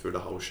walked through the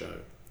whole show.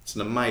 It's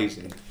an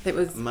amazing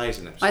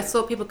episode. I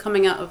saw people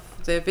coming out of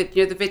the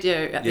video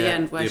at the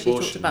end where she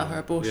talked about her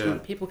abortion. Yeah.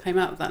 People came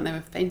out of that and they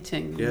were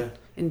fainting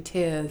in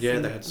tears. Yeah,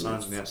 they had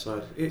signs on the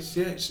outside.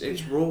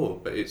 It's raw,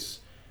 but it's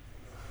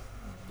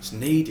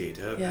needed.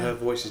 Her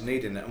voice is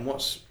needed,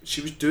 and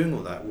she was doing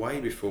all that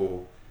way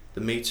before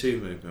the Me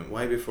Too movement,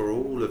 way before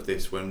all of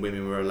this, when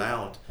women were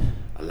allowed,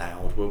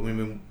 when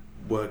women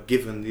were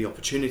given the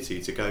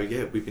opportunity to go,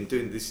 yeah, we've been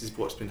doing this, is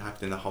what's been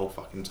happening the whole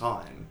fucking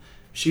time.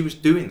 She was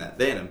doing that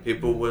then, and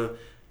people were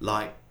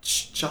like,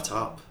 shut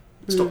up,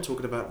 stop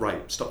talking about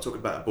rape, stop talking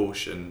about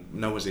abortion,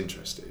 no one's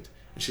interested.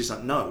 And she's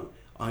like, no,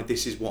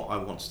 this is what I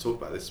want to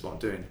talk about, this is what I'm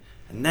doing.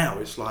 And now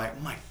it's like,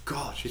 oh my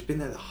God, she's been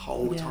there the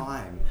whole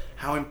time.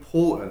 How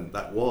important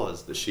that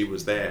was, that she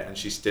was there, and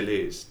she still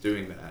is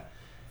doing that.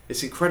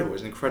 It's incredible,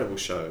 it's an incredible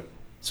show.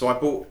 So I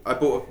bought a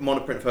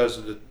monoprint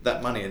version of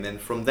that money, and then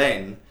from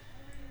then,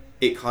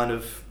 it kind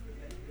of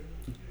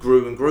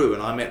grew and grew,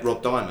 and I met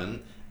Rob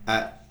Diamond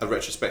at a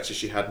retrospective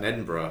she had in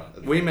Edinburgh.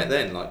 We met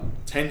then like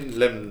 10,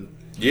 11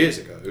 years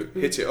ago,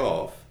 hit it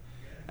off,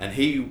 and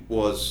he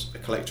was a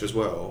collector as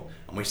well,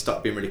 and we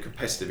started being really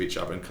competitive with each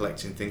other and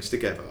collecting things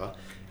together.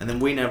 And then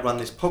we now run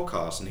this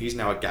podcast, and he's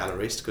now a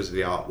gallerist because of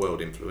the art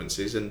world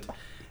influences, and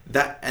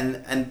that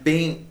and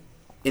being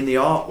in the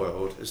art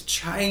world has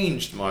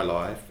changed my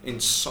life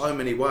in so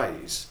many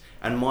ways,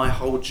 and my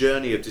whole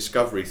journey of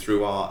discovery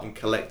through art and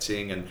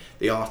collecting and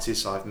the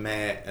artists I've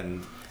met.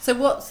 And so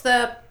what's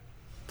the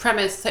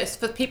premise? So it's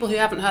for people who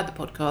haven't heard the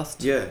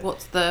podcast. Yeah.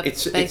 What's the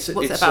what's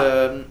it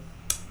about?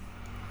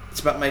 It's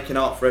about making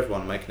art for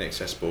everyone, making it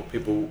accessible.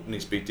 People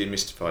need to be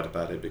demystified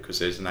about it, because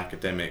there's an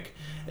academic,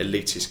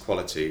 elitist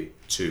quality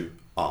to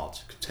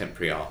art,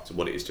 contemporary art, to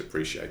what it is to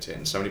appreciate it.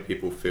 And so many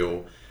people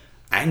feel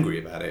angry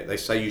about it. They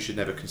say you should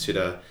never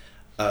consider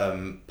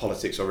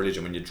politics or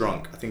religion when you're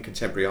drunk. I think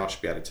contemporary art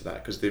should be added to that,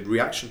 because the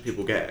reaction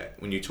people get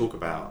when you talk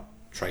about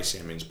Tracy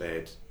Emin's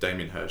bed,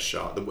 Damien Hirst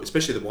shot,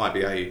 especially the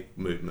YBA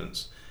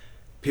movements,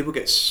 people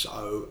get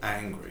so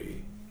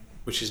angry,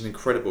 which is an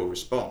incredible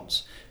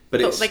response. But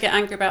they get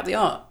angry about the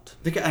art.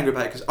 They get angry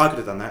about it because I could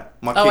have done that.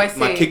 My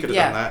kid could have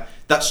done that.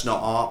 That's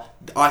not art.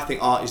 I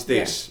think art is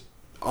this. Yeah.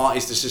 Art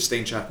is the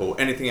Sistine Chapel.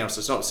 Anything else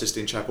that's not the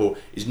Sistine Chapel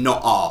is not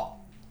art.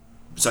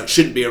 So it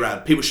shouldn't be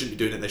around. People shouldn't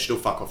be doing it. They should all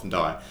fuck off and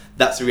die.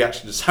 That's the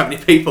reaction to so many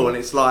people, and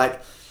it's like,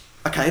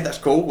 okay, that's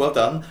cool, well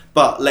done.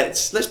 But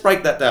let's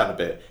break that down a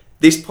bit.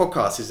 This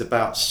podcast is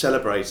about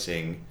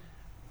celebrating.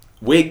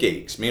 We're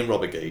geeks. Me and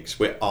Rob are geeks.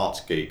 We're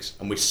art geeks,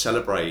 and we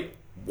celebrate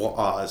what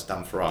art has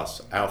done for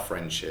us, our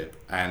friendship,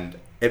 and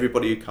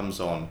everybody who comes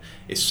on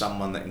is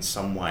someone that in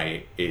some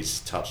way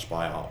is touched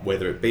by art,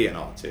 whether it be an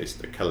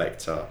artist, a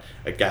collector,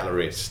 a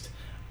gallerist,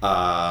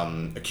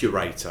 a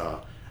curator,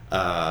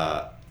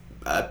 a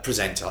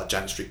presenter.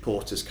 Janet Street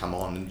Porter's come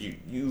on,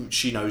 and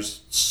she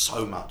knows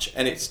so much,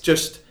 and it's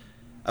just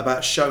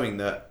about showing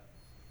that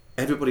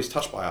everybody's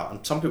touched by art,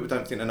 and some people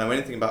don't think they know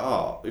anything about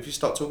art. If you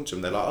start talking to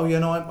them, they're like, oh yeah,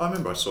 no, I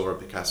remember I saw a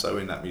Picasso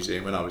in that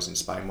museum when I was in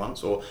Spain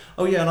once, or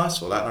oh yeah, and I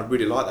saw that and I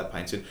really like that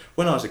painting.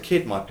 When I was a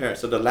kid, my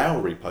parents had a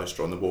Lowry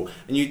poster on the wall,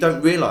 and you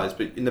don't realise,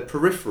 but in the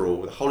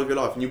peripheral, the whole of your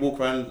life, when you walk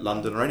around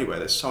London or anywhere,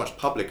 there's so much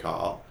public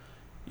art,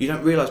 you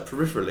don't realise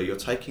peripherally you're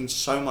taking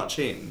so much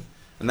in,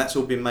 and that's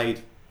all been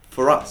made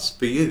for us,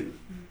 for you.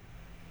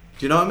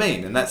 Do you know what I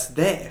mean? And that's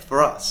there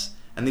for us,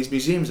 and these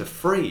museums are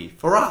free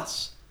for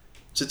us.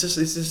 So it's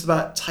just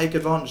about take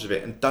advantage of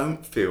it, and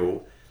don't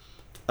feel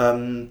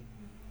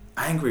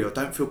angry or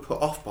don't feel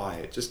put off by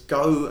it. Just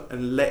go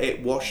and let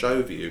it wash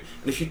over you.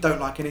 And if you don't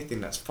like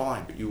anything, that's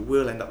fine, but you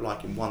will end up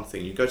liking one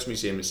thing. You go to a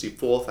museum and see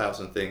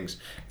 4,000 things,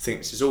 think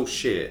this is all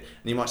shit,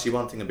 and you might see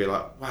one thing and be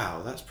like,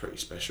 wow, that's pretty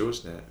special,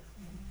 isn't it?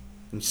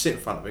 And you sit in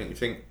front of it and you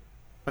think,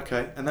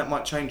 okay, and that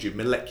might change you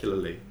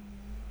molecularly.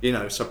 You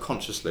know,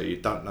 subconsciously, you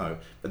don't know.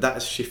 But that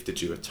has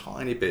shifted you a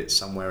tiny bit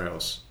somewhere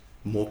else,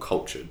 more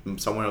cultured,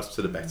 somewhere else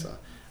to the better.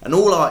 And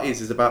all art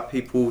is about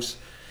people's,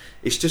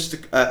 it's just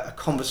a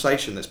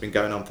conversation that's been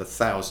going on for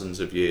thousands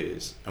of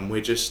years, and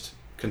we're just,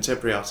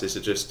 contemporary artists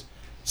are just,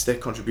 it's their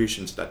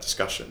contribution to that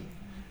discussion,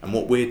 and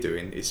what we're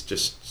doing is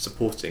just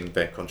supporting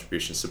their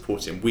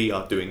contribution, we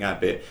are doing our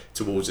bit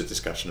towards a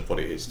discussion of what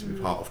it is to be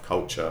part of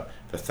culture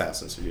for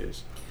thousands of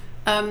years.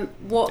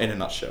 What? In a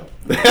nutshell.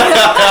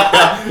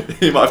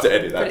 You might have to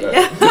edit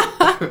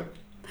that.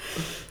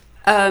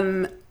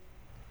 Yeah.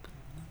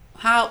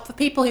 How, for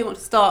people who want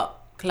to start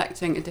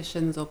collecting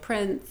editions or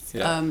prints,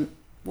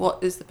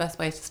 what is the best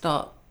way to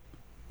start?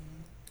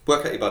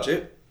 Work out your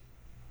budget,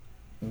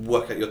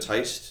 work out your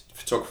taste,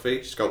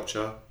 photography,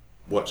 sculpture,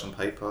 works on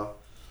paper,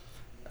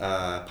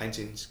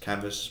 paintings,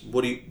 canvas.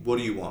 What do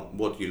you want?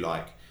 What do you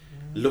like?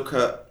 Look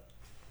at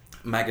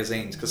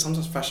magazines, because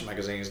sometimes fashion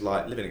magazines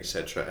like Living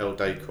Etc., Elle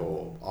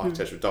Decor,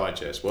 Architectural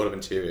Digest, World of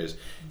Interiors,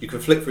 you can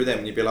flick through them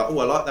and you'd be like, oh,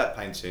 I like that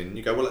painting, and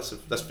you go, well,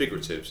 that's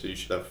figurative, so you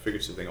should have a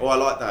figurative thing. Oh, I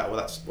like that, well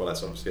that's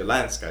obviously a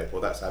landscape, or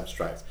that's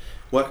abstract.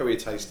 Work out what your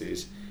taste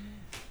is.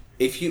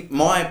 He's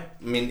my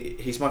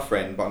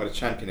friend, but I'm going to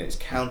champion it. It's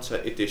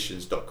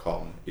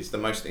countereditions.com. It's the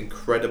most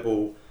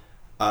incredible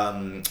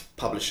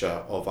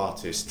publisher of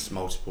artists'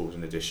 multiples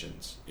and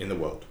editions in the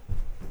world,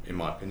 in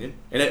my opinion.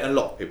 In a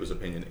lot of people's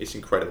opinion, it's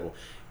incredible.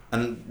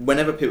 And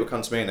whenever people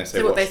come to me and they say,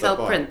 so what they sell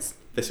prints?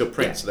 They sell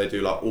prints, so they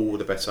do like all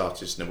the best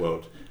artists in the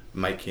world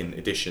making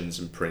editions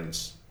and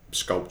prints,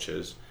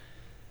 sculptures.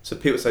 So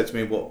people say to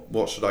me,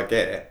 what should I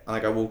get? And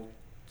I go, well,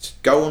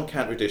 go on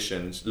Counter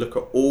Editions, look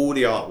at all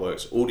the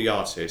artworks, all the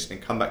artists,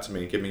 and come back to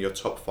me and give me your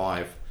top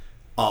 5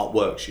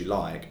 artworks you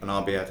like, and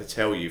I'll be able to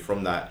tell you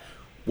from that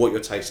what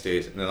your taste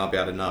is, and then I'll be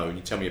able to know, and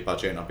you tell me your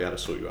budget and I'll be able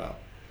to sort you out.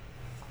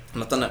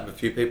 And I've done that with a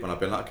few people, and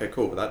I've been like, okay,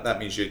 cool, but that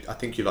means I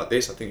think you like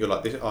this, I think you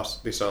like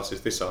this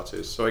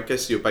artist. So I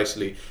guess you're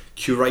basically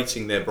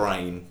curating their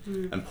brain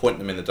and pointing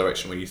them in the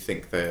direction where you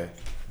think their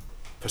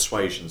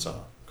persuasions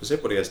are. Because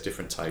everybody has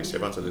different tastes,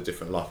 everyone's had a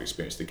different life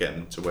experience to get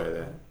them to where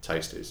their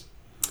taste is.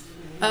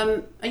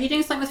 Are you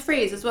doing something with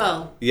Frieze as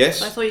well?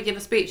 Yes. I saw you give a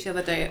speech the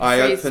other day.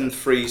 I opened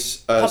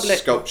Frieze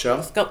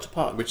Sculpture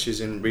Park, which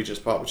is in Regent's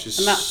Park, which is...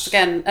 And that's,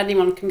 again,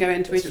 anyone can go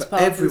into Regent's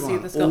Park and see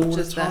the sculptures all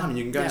the time. there.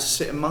 You can go and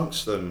sit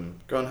amongst them.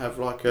 Go and have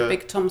like a...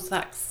 Big Tom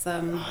Sachs. I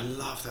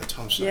love that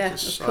Tom Sachs. Yeah,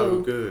 it's so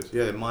cool. good.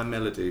 Yeah, My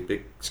Melody,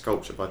 big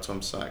sculpture by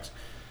Tom Sachs.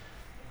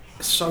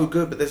 It's so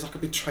good, but there's like a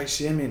big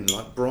Tracy Emin,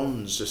 like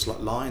bronze, just like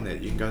lying there.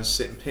 You can go and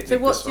sit and picnic. So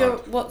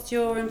what's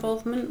your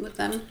involvement with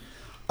them?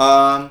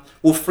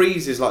 Well,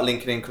 Frieze is like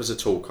linking in because of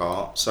Talk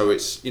Art, so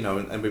it's, you know,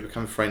 and we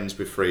become friends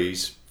with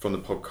Frieze from the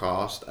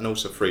podcast, and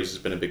also Frieze has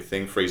been a big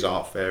thing. Frieze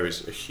Art Fair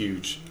is a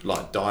huge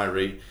like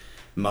diary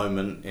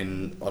moment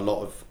in a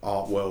lot of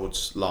art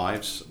world's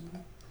lives,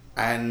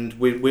 and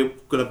we're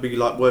going to be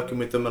like working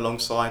with them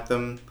alongside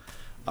them.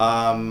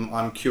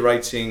 I'm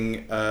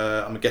curating.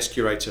 I'm a guest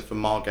curator for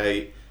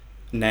Margate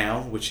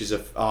now, which is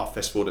an art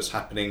festival that's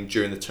happening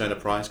during the Turner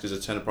Prize, because the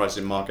Turner Prize is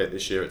in Margate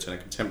this year at Turner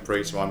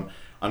Contemporary. So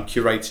I'm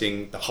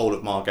curating the whole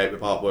of Margate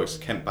with artworks,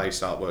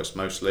 Kent-based artworks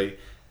mostly,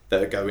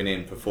 that are going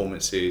in,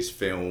 performances,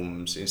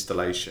 films,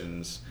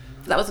 installations.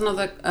 That was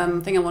another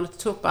thing I wanted to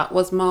talk about,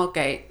 was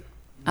Margate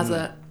as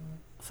a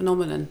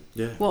phenomenon.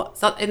 Yeah. What,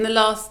 so in the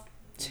last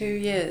 2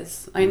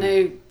 years, I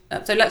know,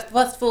 so let's,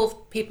 first of all,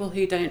 people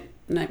who don't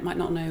know, might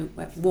not know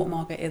what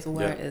Margate is or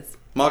where it is.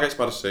 Margate's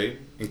by the sea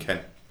in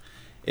Kent.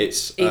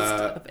 It's east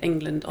of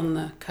England on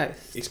the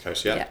coast. East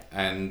coast, yeah.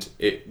 And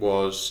it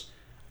was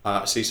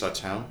a seaside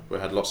town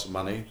where it had lots of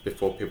money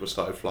before people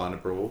started flying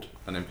abroad,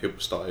 and then people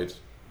started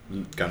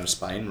going to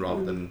Spain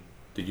rather than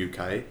the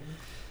UK,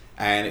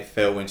 and it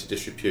fell into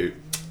disrepute.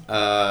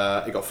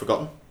 It got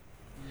forgotten,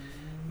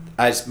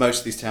 as most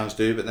of these towns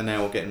do, but they're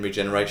now all getting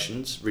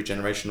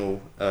regenerational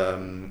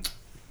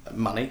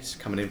monies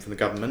coming in from the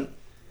government.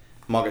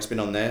 Margate's been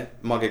on there.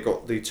 Margate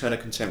got the Turner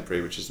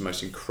Contemporary, which is the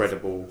most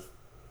incredible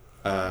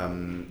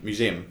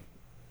museum,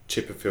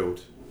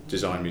 Chipperfield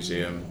Design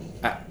Museum,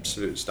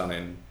 absolutely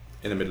stunning,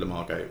 in the middle of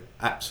Margate,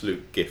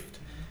 absolute gift.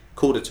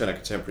 Called it Turner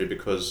Contemporary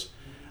because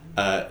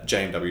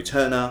J.M.W.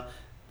 Turner,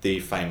 the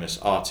famous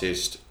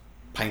artist,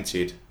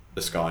 painted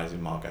the skies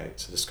in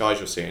Margate. So the skies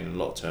you're seeing, a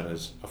lot of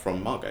Turners are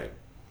from Margate,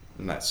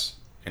 and that's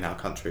in our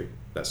country.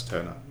 That's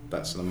Turner.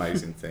 That's an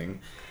amazing thing.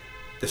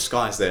 The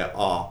skies there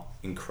are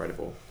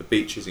incredible. The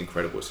beach is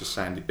incredible. It's a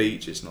sandy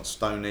beach. It's not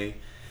stony.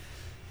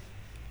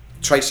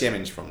 Tracy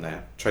Emin's from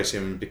there. Tracy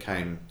Emin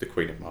became the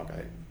Queen of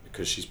Margate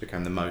because she's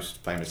become the most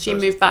famous. She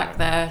moved back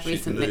there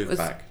recently. She's moved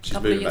back.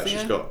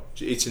 She's got.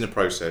 It's in the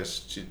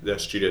process. Their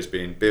studio's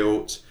being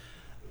built,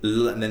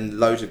 and then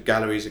loads of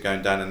galleries are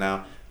going down. And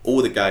now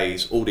all the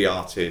gays, all the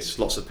artists,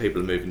 lots of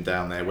people are moving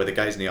down there. Where the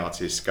gays and the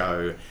artists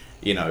go,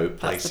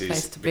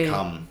 places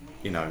become,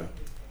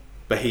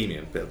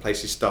 bohemian. But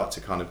places start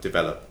to kind of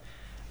develop,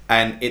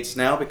 and it's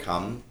now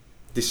become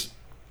this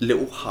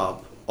little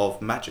hub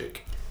of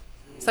magic.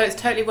 So it's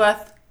totally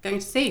worth going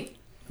to see.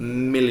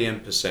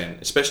 1,000,000%,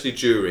 especially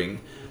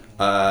during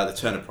the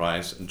Turner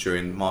Prize and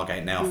during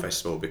Margate Now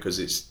Festival, because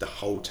it's the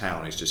whole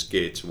town is just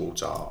geared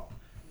towards art.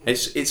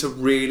 It's a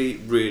really,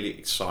 really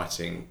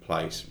exciting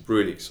place,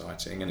 really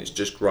exciting, and it's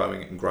just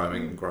growing and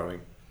growing and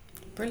growing.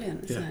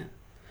 Brilliant, isn't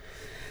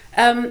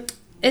it?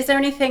 Is there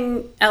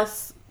anything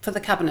else for the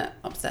cabinet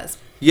upstairs?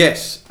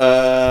 Yes.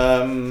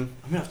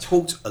 I've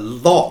talked a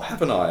lot,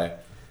 haven't I?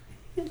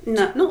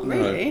 No, not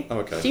really. No. Oh,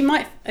 okay.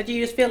 Do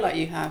you just feel like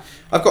you have?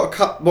 I've got a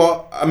couple.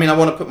 Well, I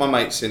want to put my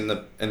mates in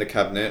the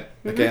cabinet.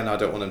 Again, I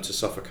don't want them to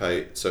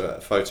suffocate. So a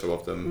photo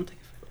of them,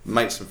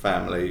 mates and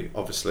family,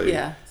 obviously.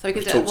 Yeah. So we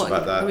could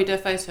about that. Can we do a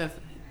photo of?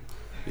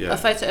 Yeah. A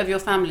photo of your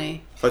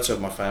family. Photo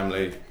of my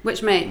family.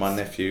 Which mates? My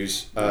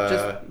nephews.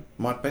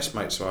 My best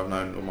mates who I've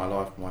known all my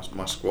life.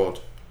 My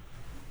squad.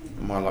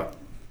 My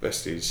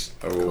besties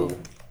are all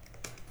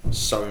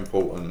so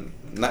important.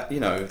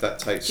 That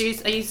takes.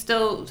 You've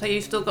still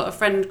got a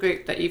friend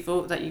group that you've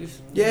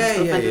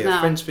Yeah.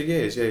 Friends for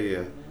years.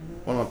 Yeah.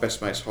 One of my best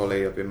mates,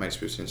 Holly, I've been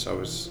mates with since I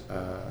was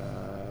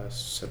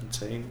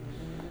 17,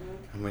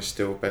 and we're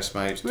still best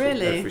mates.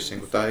 Really? Talk every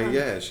single day.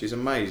 Yeah, she's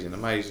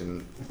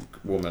amazing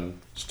woman.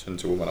 She's turned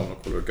to a woman. I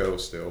want to call her a girl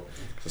still,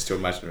 because I still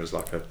imagine her as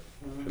like a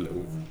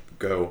little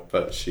girl,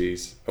 but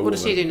she's a woman. What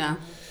does she do now?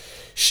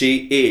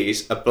 She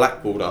is a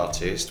blackboard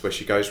artist where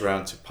she goes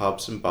around to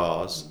pubs and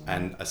bars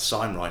and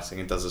sign writing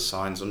and does the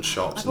signs on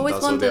shops. I've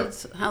always wondered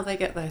how they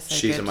get those so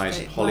She's good.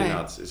 amazing. Holly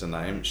Nuds is her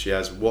name. She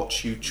has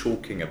What You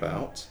Chalking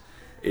About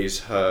is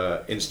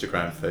her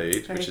Instagram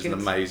feed, which is an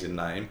amazing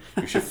name.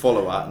 You should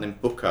follow her and then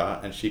book her,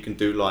 and she can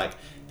do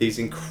these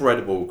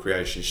incredible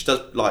creations. She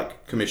does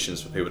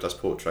commissions for people, does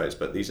portraits,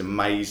 but these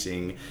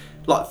amazing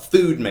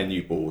food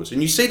menu boards,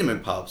 and you see them in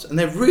pubs and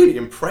they're really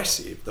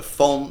impressive. The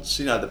fonts,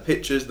 the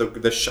pictures,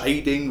 the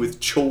shading with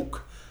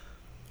chalk.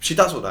 She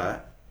does all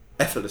that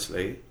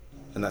effortlessly,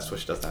 and that's what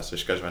she does now. So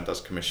she goes around and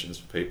does commissions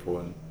for people,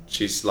 and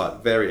she's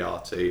very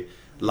arty,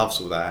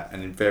 loves all that,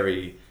 and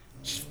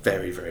she's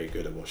very, very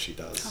good at what she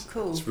does. Oh,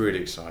 cool. It's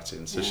really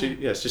exciting. So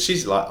so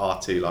she's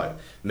arty like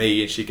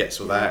me, and she gets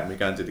all that, and we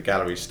go and do the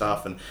gallery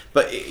stuff.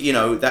 But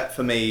that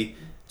for me,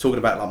 talking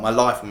about my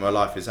life and where my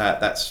life is at,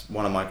 that's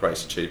one of my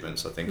greatest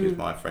achievements, I think, is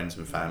my friends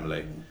and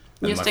family.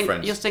 And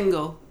friends. You're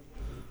single?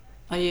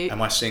 Are you?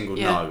 Am I single?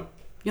 Yeah. No.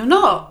 You're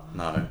not?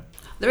 No.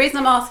 The reason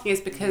I'm asking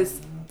is because,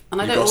 and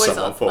I You've don't got always.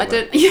 someone for I me.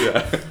 don't.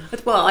 Yeah.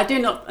 Well, I do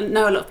not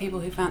know a lot of people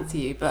who fancy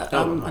you, but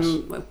nice.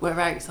 and we're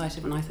very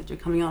excited when I said you're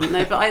coming on.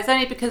 No, but it's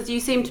only because you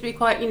seem to be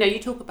quite. You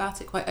talk about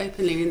it quite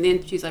openly in the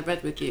interviews I've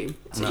read with you.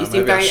 So you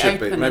seem very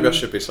open. Maybe I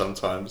should be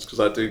sometimes, because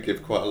I do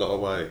give quite a lot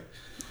away.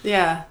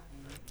 Yeah.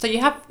 So you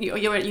have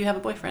a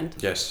boyfriend?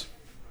 Yes.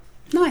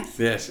 Nice.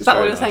 Yes. Is that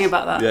what you were saying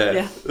about that?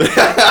 Yeah.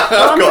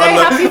 Well, I'm very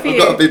happy for you.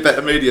 I've got to be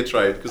better media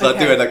trained, because I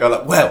do, and I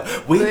go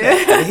we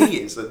met, and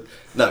he is.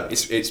 No,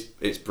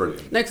 it's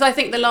brilliant. No, because I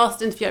think the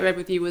last interview I read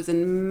with you was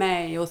in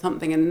May or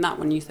something, and that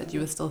one you said you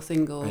were still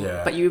single,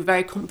 but you were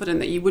very confident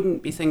that you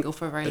wouldn't be single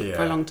for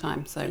a long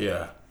time. So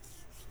yeah,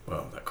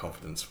 well, that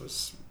confidence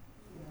was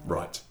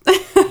right.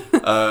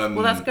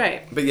 Well, that's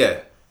great. But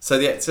so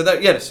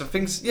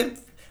things,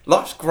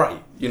 life's great,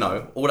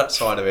 all that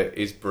side of it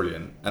is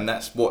brilliant, and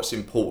that's what's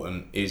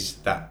important is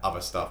that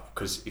other stuff,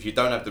 because if you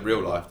don't have the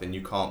real life, then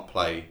you can't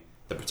play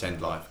the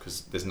pretend life,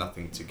 because there's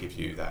nothing to give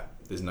you that.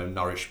 There's no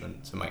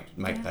nourishment to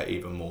make that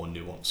even more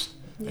nuanced,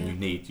 and you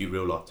need your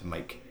real life to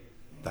make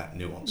that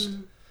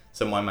nuanced.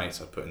 So my mates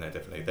I've put in there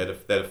definitely.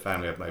 They're the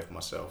family I've made for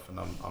myself, and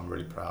I'm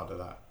really proud of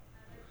that.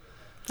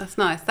 That's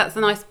nice. That's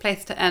a nice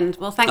place to end.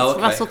 Well, thanks,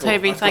 Russell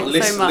Tovey.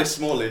 Thanks so much.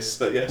 Small list,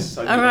 but yes.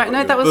 All right,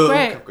 no, that was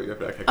great.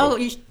 Okay, cool. Oh,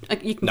 you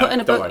can put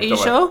in a book. Are you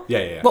sure?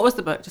 Yeah. What was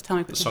the book? Just tell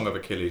me quickly. The Song of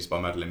Achilles by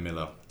Madeline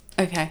Miller.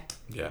 Okay.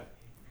 Yeah.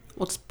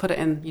 We'll just put it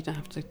in. You don't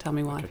have to tell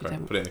me why. Okay, if you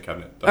don't. Put it in the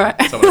cabinet. All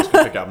right. Someone else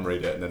can pick it up and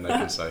read it, and then they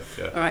can say,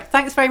 yeah. All right.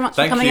 Thanks very much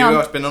for coming on. Thank you.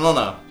 It's been an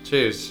honour.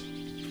 Cheers.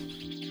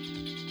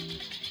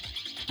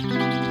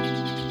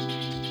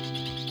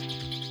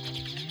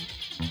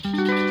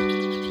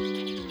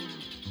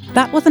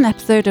 That was an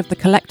episode of The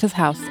Collector's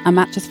House, a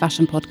Matches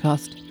Fashion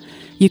podcast.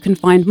 You can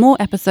find more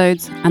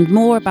episodes and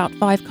more about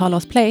 5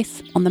 Carlos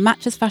Place on the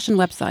Matches Fashion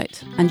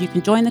website, and you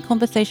can join the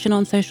conversation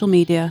on social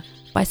media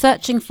by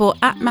searching for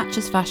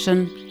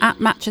 @MatchesFashion,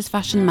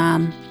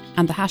 @MatchesFashionMan,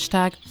 and the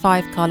hashtag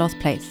 5 Carlos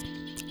Place.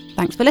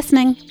 Thanks for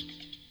listening.